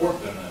set forth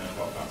in the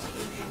NFL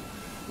Constitution,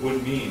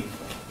 would mean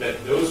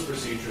that those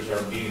procedures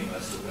are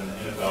meaningless within the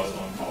NFL's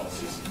own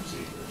policies and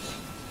procedures.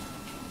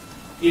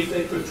 If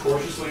they could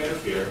tortiously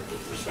interfere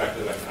with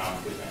prospective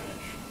economic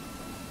advantage,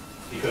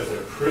 because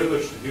they're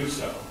privileged to do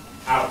so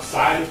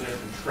outside of their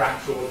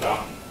contractual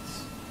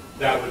documents,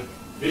 that would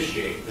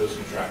vitiate those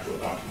contractual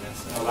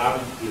documents and allow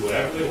them to do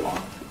whatever they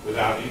want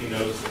without any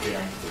notice of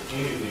hearing to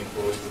any of the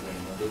employees of any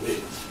of the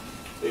leagues.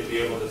 They'd be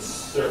able to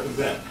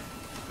circumvent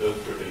those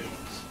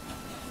provisions.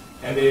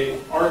 And they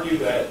argue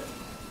that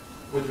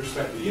with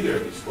respect to either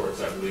of these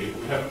courts, I believe,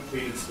 we haven't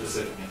pleaded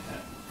specific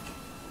intent.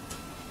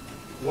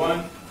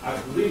 One, I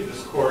believe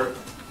this court,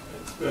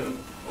 it's been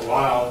a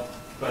while,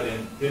 but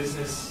in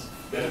business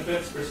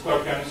benefits for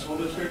Clark County School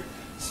District,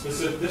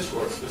 this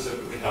court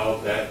specifically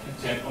held that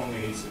intent only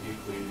needs to be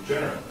pleaded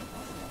generally.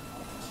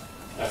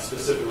 That's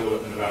specifically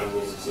what the Nevada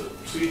Rules of Civil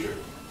Procedure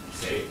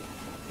state.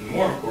 And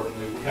more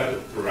importantly, we have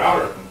it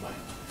throughout our complaint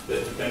that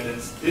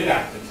defendants did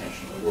act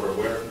intentionally, were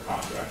aware of the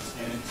contracts,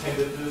 and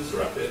intended to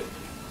disrupt it.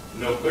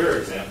 No clearer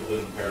example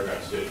than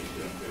paragraphs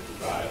 52 and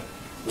 55,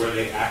 where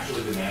they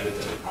actually demanded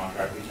that the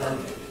contract be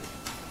terminated.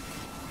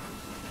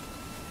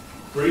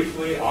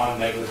 Briefly on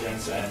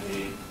negligence and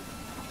the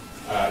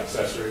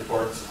accessory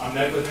reports. On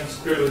negligence,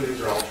 clearly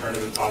these are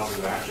alternative causes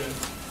of action,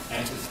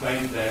 and to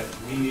claim that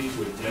we need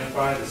to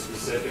identify the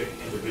specific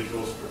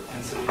individual's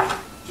propensity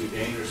to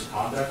dangerous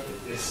conduct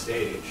at this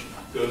stage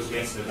goes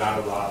against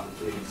Nevada law at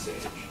the pleading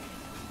stage.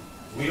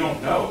 We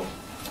don't know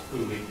who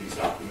leaked these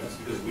documents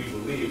because we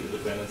believe the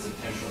defendants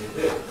intentionally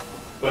did.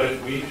 But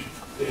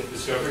if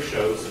discovery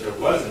shows that there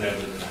was a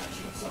negligent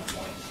action at some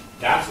point,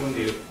 that's when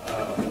the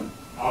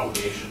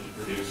obligation to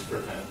produce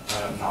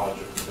knowledge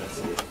of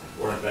propensity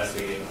or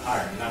investigate the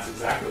hiring. And that's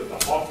exactly what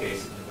the Hall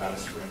case in the Nevada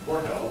Supreme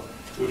Court held,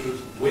 which was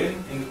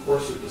when, in the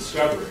course of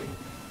discovery,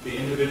 the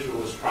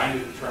individual was trying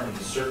to determine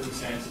the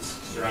circumstances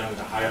surrounding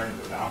the hiring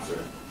of the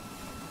bouncer,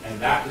 and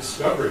that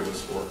discovery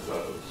was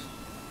foreclosed.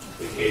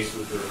 The case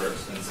was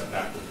reversed and sent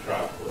back to the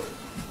trial court.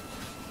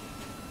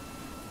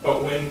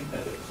 But when,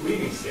 at the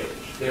pleading stage,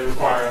 they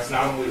require us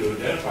not only to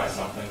identify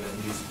something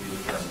that needs to be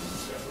determined in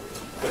discovery,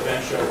 but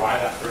then show why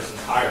that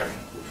person's hiring,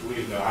 which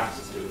we have no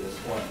access to at this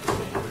point,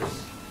 is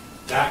dangerous,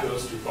 that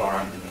goes too far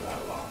under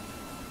Nevada law.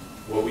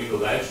 What we've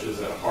alleged is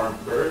that harm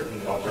occurred in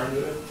the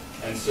alternative,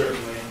 and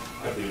certainly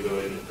have the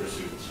ability to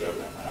pursue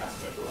discovery on that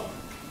aspect alone.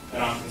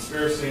 And on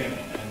conspiracy and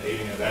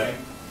aiding and abetting,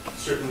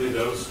 certainly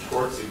those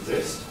torts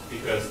exist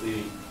because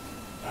the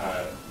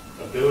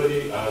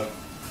ability of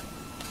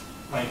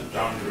plaintiff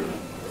Jon Gruden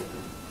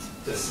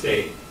to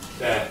state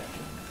that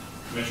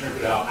Commissioner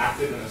Goodell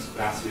acted in his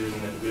capacity as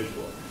an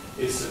individual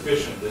is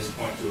sufficient at this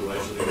point to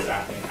allege that he was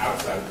acting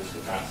outside of his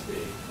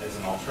capacity as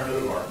an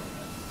alternative argument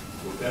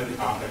within the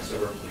context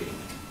of our plea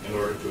in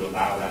order to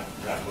allow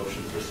that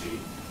motion to proceed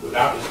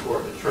without this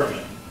court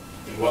determining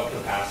in what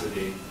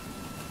capacity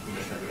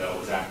Commissioner Goodell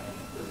was acting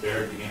at the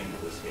very beginning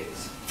of this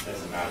case,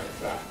 as a matter of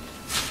fact.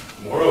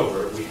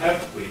 Moreover, we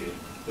have pleaded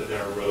that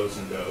there are rows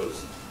and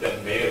does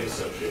that may have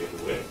associated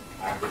with,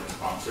 acted in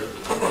concert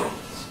with the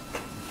defendants.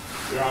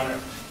 Your Honor,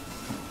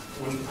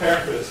 when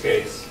preparing for this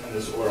case and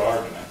this oral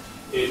argument,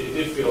 it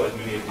did feel like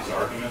many of these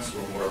arguments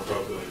were more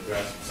appropriately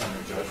addressed in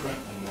summary judgment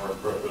and more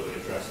appropriately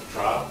addressed at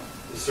trial.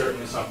 It's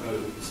certainly something that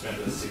we could spend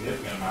a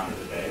significant amount of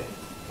the day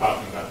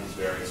talking about these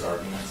various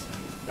arguments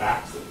and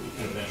facts that we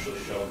can eventually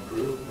show and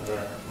prove in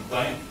our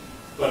complaint.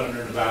 But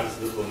under Nevada's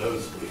liberal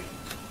notice plea,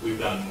 we've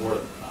done more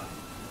than enough.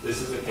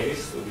 This is a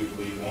case that we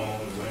believe won't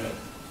only win at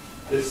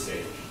this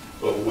stage,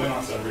 but will win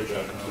on summary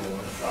judgment and will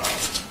win a trial.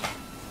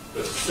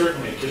 But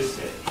certainly at this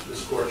stage,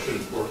 this court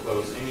shouldn't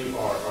foreclose any of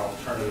our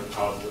alternative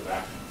causes of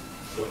action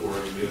before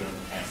we give them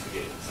a chance to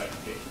get to the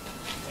second case.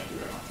 Thank you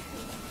very much.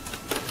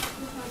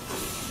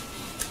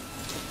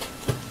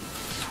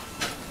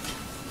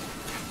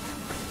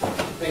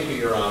 Thank you,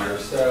 Your Honor.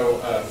 So,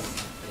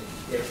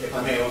 if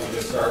I may, let me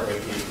just start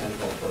with the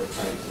intentional tort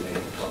claims and make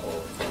a couple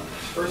of points.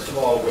 First of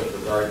all, with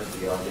regard to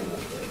the argument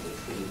that the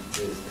truth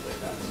is the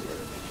defense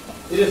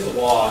here, it is the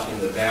law in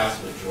the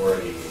vast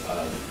majority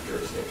of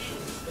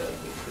jurisdictions that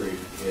the truth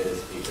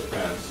is the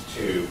defense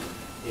to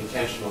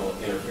intentional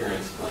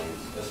interference claims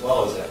as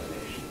well as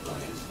defamation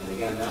claims. And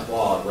again, that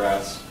law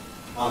rests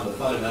on the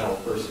fundamental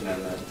First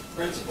Amendment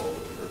principle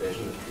that the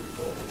provision of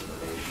truthful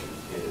information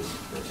is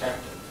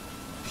protected.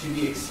 To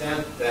the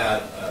extent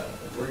that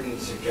Gruden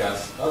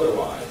suggests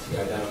otherwise, he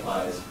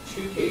identifies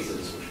two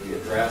cases which we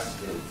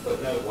addressed in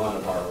footnote 1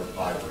 of our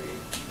reply brief,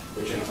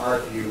 which in our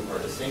view are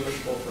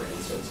distinguishable, for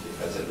instance,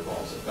 because it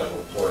involves a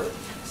federal court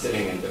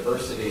sitting in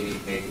diversity,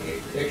 making a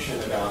prediction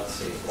about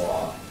state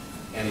law.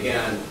 And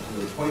again,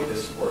 we would point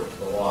this court to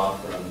the law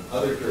from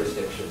other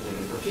jurisdictions, and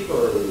in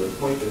particular, we would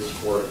point this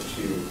court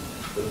to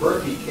the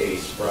Berkey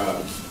case from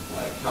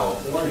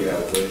California,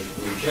 which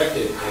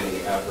rejected any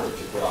effort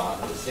to draw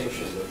a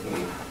distinction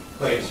between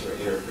claims for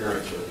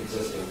interference with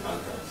existing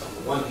contracts on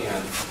the one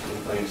hand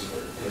and claims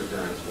for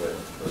interference with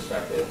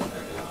prospective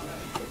economic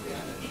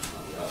advantage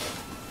on the other.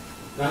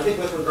 Now, I think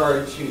with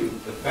regard to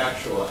the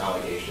factual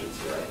allegations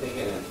here, I think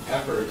in an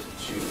effort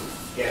to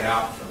get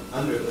out from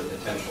under the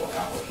potential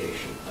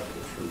application of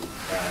the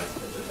truth as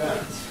a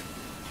defense,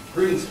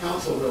 Gruden's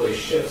counsel really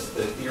shifts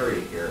the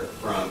theory here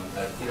from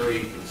a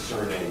theory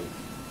concerning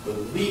the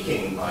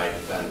leaking by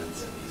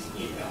defendants of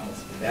these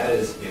emails, and that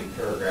is in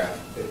paragraph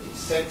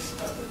 56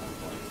 of the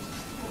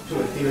complaint, to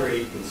a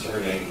theory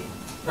concerning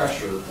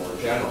pressure more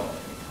generally.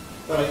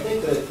 But I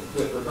think that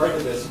with regard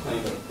to this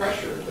claim of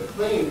pressure, the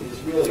claim is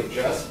really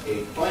just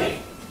a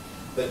claim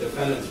that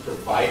defendants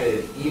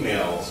provided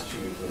emails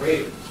to the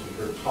raiders.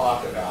 We heard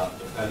talk about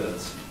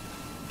defendants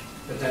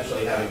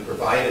potentially having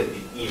provided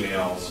the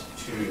emails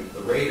to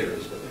the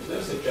raiders, but there's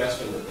no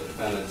suggestion that the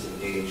defendants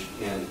engaged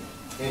in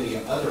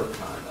any other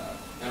conduct.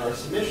 And our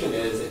submission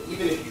is that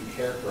even if you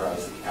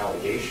characterize the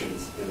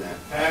allegations in that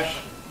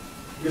fashion,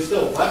 you're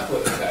still left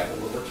with the fact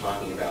that what we're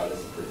talking about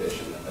is the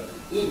provision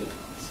of the emails.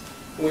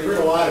 And we heard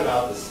a lot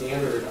about the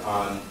standard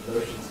on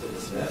motions to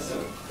dismiss, and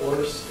of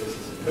course this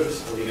is a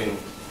notice-leading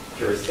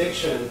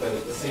jurisdiction, but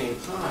at the same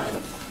time,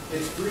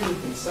 it's Gruden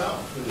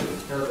himself who,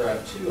 in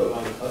paragraph 2,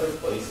 among other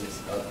places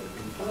of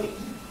the complaint,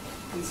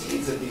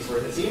 concedes that these were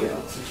his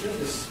emails. There's no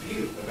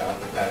dispute about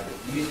the fact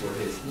that these were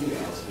his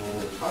emails, and when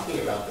we're talking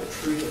about the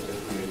truth of the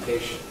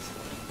communications,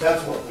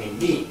 that's what we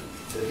mean,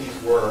 that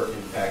these were,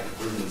 in fact,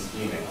 Gruden's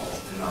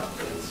emails and not,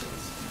 for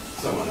instance,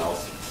 someone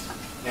else's.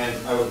 And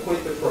I would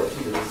point the court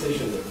to the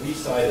decision that we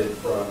cited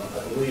from,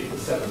 I believe, the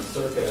Seventh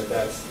Circuit,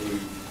 that's the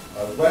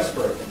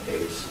Westbrook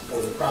case,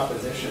 for the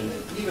proposition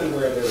that even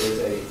where there is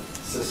a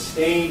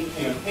sustained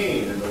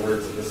campaign, in the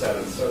words of the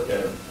Seventh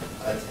Circuit,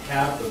 to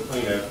have the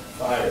plaintiff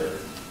fired,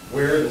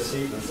 where the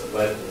statements that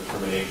led to the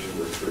termination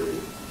were true,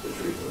 the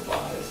truth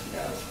applies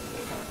as the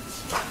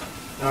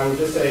defense. Now, I would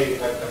just say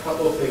a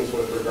couple of things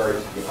with regard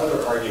to the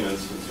other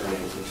arguments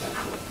concerning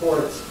intentional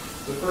reports.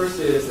 The first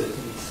is that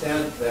to the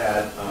extent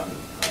that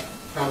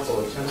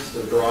counsel attempts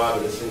to draw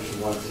the distinction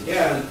once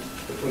again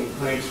between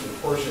claims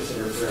for tortious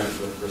interference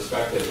with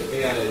prospective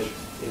advantage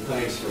and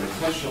claims for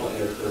intentional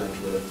interference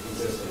with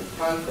existing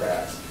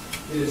contracts,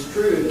 it is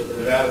true that the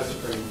Nevada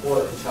Supreme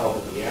Court has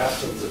held that the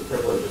absence of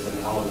privilege is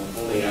an element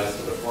only as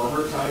to the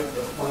former type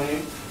of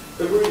claim,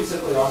 but Gruden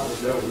simply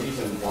offers no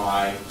reason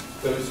why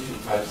those two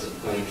types of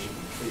claims should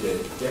be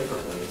treated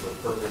differently for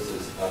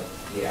purposes of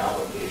the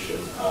application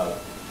of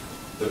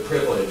the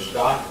privilege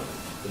doctrine,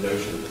 the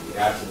notion that the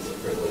absence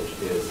of privilege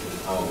is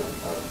an element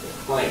of the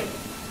claim.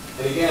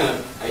 And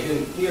again, I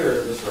didn't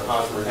hear Mr.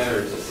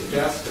 Hosmer-Henner to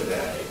suggest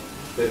today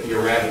that the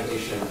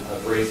eradication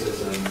of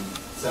racism,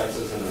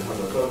 sexism, and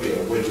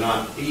homophobia would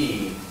not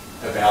be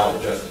a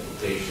valid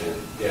justification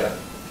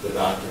if the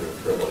doctrine of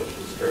privilege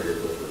is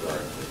triggered with regard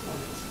to the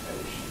claims at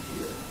issue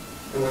here.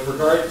 And with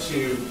regard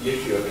to the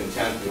issue of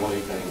intent, the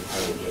only thing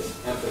I would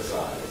just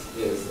emphasize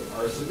is that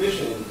our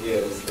submission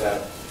is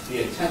that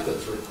the intent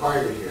that's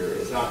required here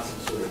is not some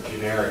sort of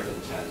generic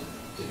intent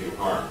to do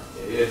harm.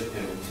 It is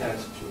an intent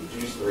to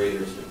induce the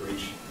raiders to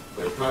breach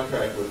their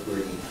contract with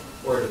Gruden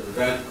or to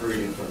prevent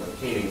Gruden from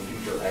obtaining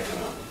future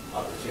economic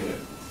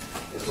opportunities.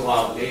 And so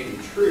while it may be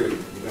true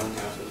you don't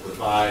have to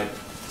provide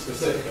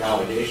specific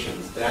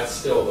allegations, that's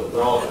still the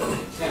relevant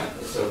intent,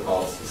 the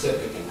so-called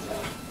specific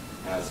intent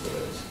as to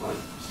those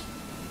claims.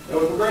 Now,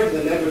 with regard to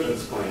the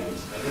negligence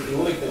claims, I think the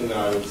only thing that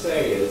I would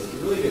say is we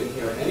really didn't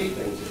hear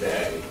anything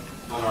today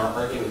on our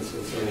arguments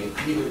concerning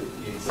either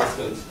the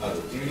existence of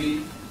a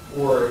duty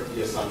or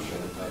the assumption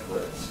of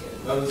risk.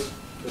 And those,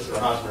 Mr.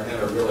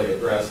 Hosmer-Henner really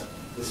addressed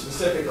the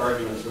specific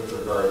arguments with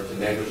regard to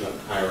negligent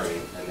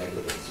hiring and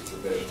negligent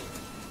supervision.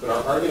 But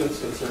our arguments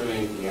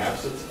concerning the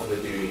absence of a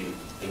duty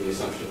and the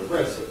assumption of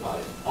risk apply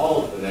to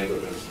all of the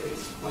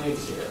negligence-based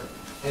claims here.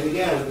 And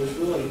again, there's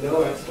really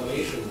no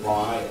explanation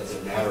why, as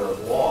a matter of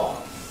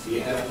law,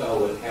 the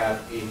NFL would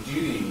have a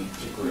duty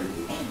to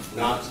Gruden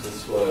not to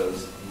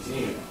disclose these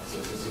emails.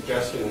 There's a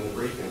suggestion in the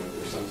briefing that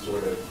there's some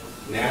sort of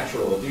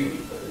natural duty,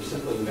 but there's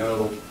simply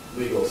no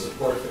legal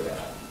support for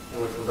that.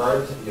 And with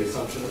regard to the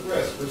assumption of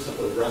risk, we're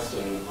simply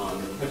resting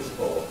on the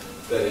principle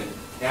that in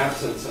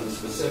absent some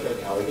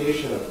specific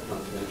allegation of a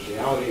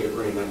confidentiality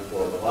agreement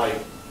or the like,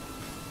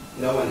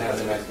 no one has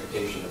an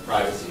expectation of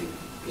privacy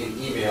in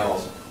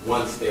emails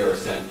once they are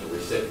sent to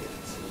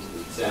recipients. And to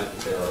the extent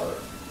that there are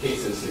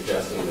cases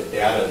suggesting that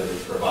data that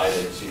is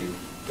provided to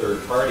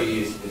third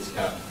parties is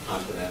kept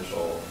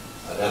confidential,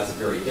 that's a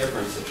very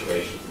different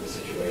situation from the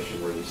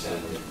situation where the you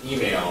send an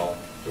email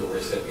to a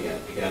recipient,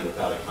 again,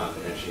 without a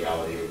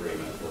confidentiality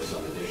agreement or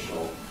some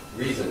additional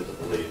reason to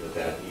believe that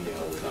that email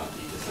would not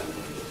be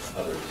disseminated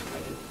to others. I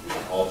think we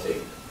can all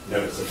take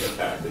notice of the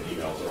fact that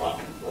emails are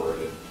often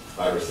forwarded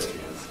by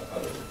recipients to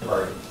other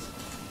parties.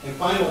 And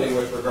finally,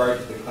 with regard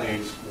to the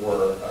claims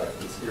for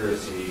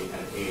conspiracy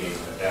and aiding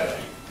and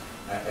abetting,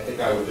 I think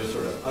I would just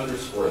sort of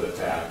underscore the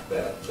fact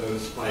that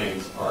those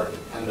claims are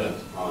dependent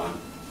on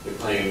the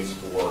claims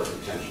for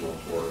intentional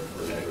tort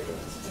or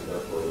negligence, and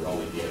therefore would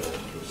only be able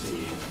to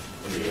proceed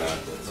in the event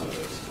that some of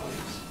those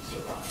claims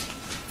survive.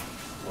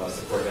 Unless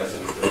the court has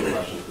any further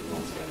questions, we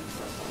once again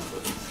press on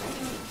for these.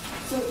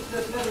 So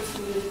that matters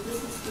to me. This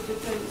is the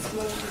defendant's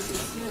motion to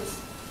dismiss,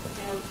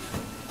 and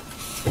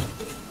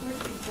it's going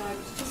to be tried.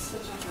 It's just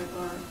such a high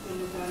bar when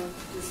you've got to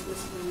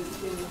dismiss from the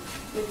beginning.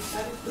 It's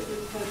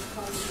adequately pledged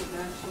causes of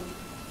action,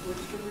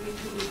 which the relief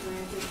can be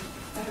granted.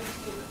 I have to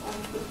take all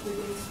of the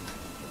pleadings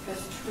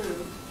as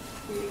true.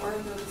 We are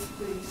in notice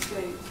pleading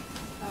state.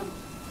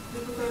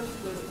 With regard to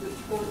the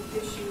tort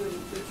issue and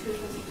the truth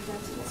as it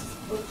presents, it's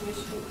both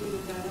Michigan and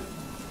Nevada,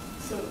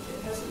 so it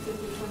hasn't been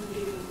determined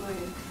either way.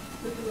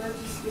 With regard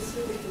to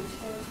specific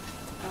intent,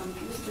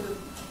 Mr.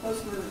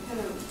 Osmer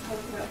kind of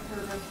talked about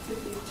paragraph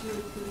 52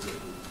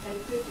 and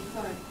 55.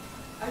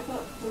 I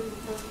thought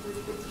 44 through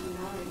 59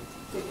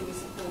 taken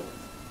as a whole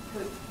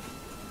could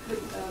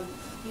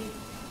be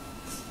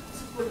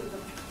supportive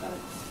of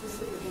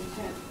specific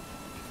intent.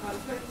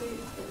 Frankly,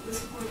 at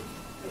this point,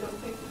 I don't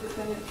think the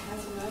defendant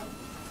has enough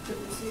to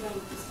proceed on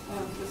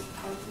this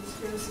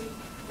conspiracy.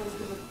 I'm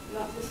going to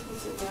not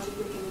dismiss it now to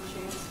give them a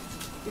chance,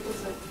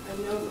 because I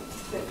know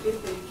that if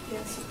they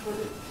can't support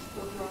it,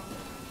 they'll drop it.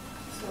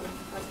 So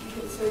you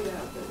can say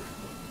that, but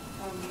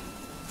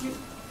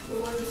the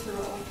lawyers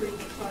are all three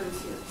parties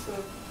here. So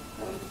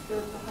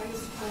they're the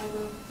highest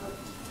caliber.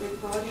 They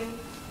brought in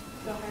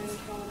the highest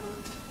caliber,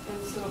 and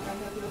so I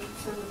have no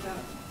concern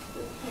about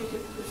the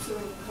plaintiff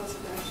pursuing a cause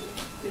of action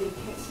that he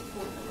can't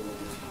support at a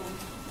later time.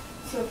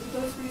 So for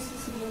those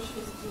reasons, the motion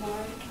is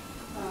denied.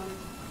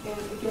 And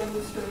again,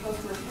 Mr.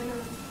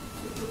 Husmer-Henner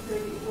to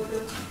prepare the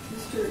order.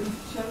 Mr.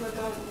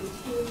 Chamagat and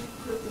team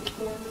could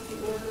conform with the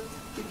order.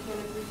 You can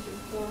agree to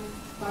conform,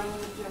 file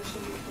an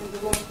objection, and the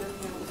law clerk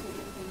now will take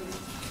it from there.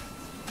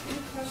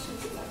 Any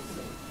questions about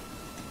it?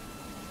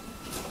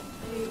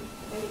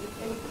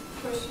 Any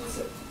questions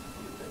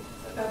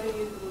about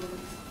any of the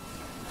rulings?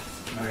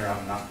 No, Your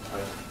Honor, not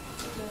quite.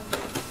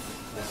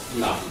 That's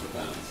not the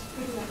defense.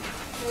 Good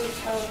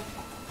enough.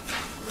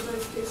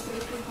 Everybody stay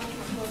safe and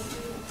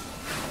healthy.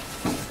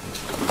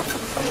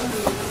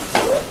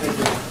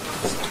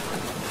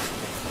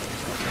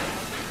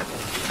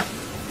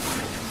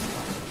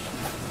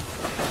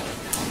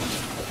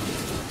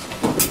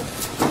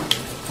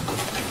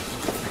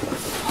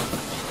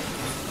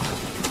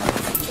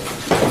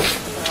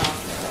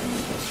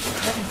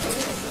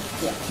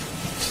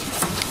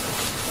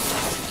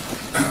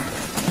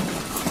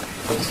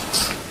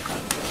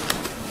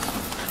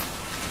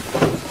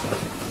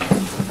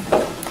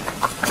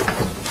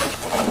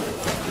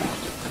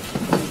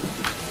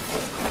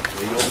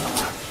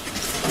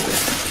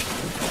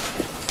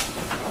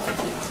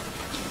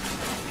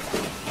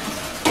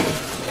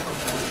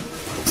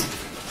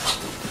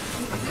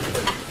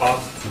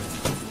 Bob?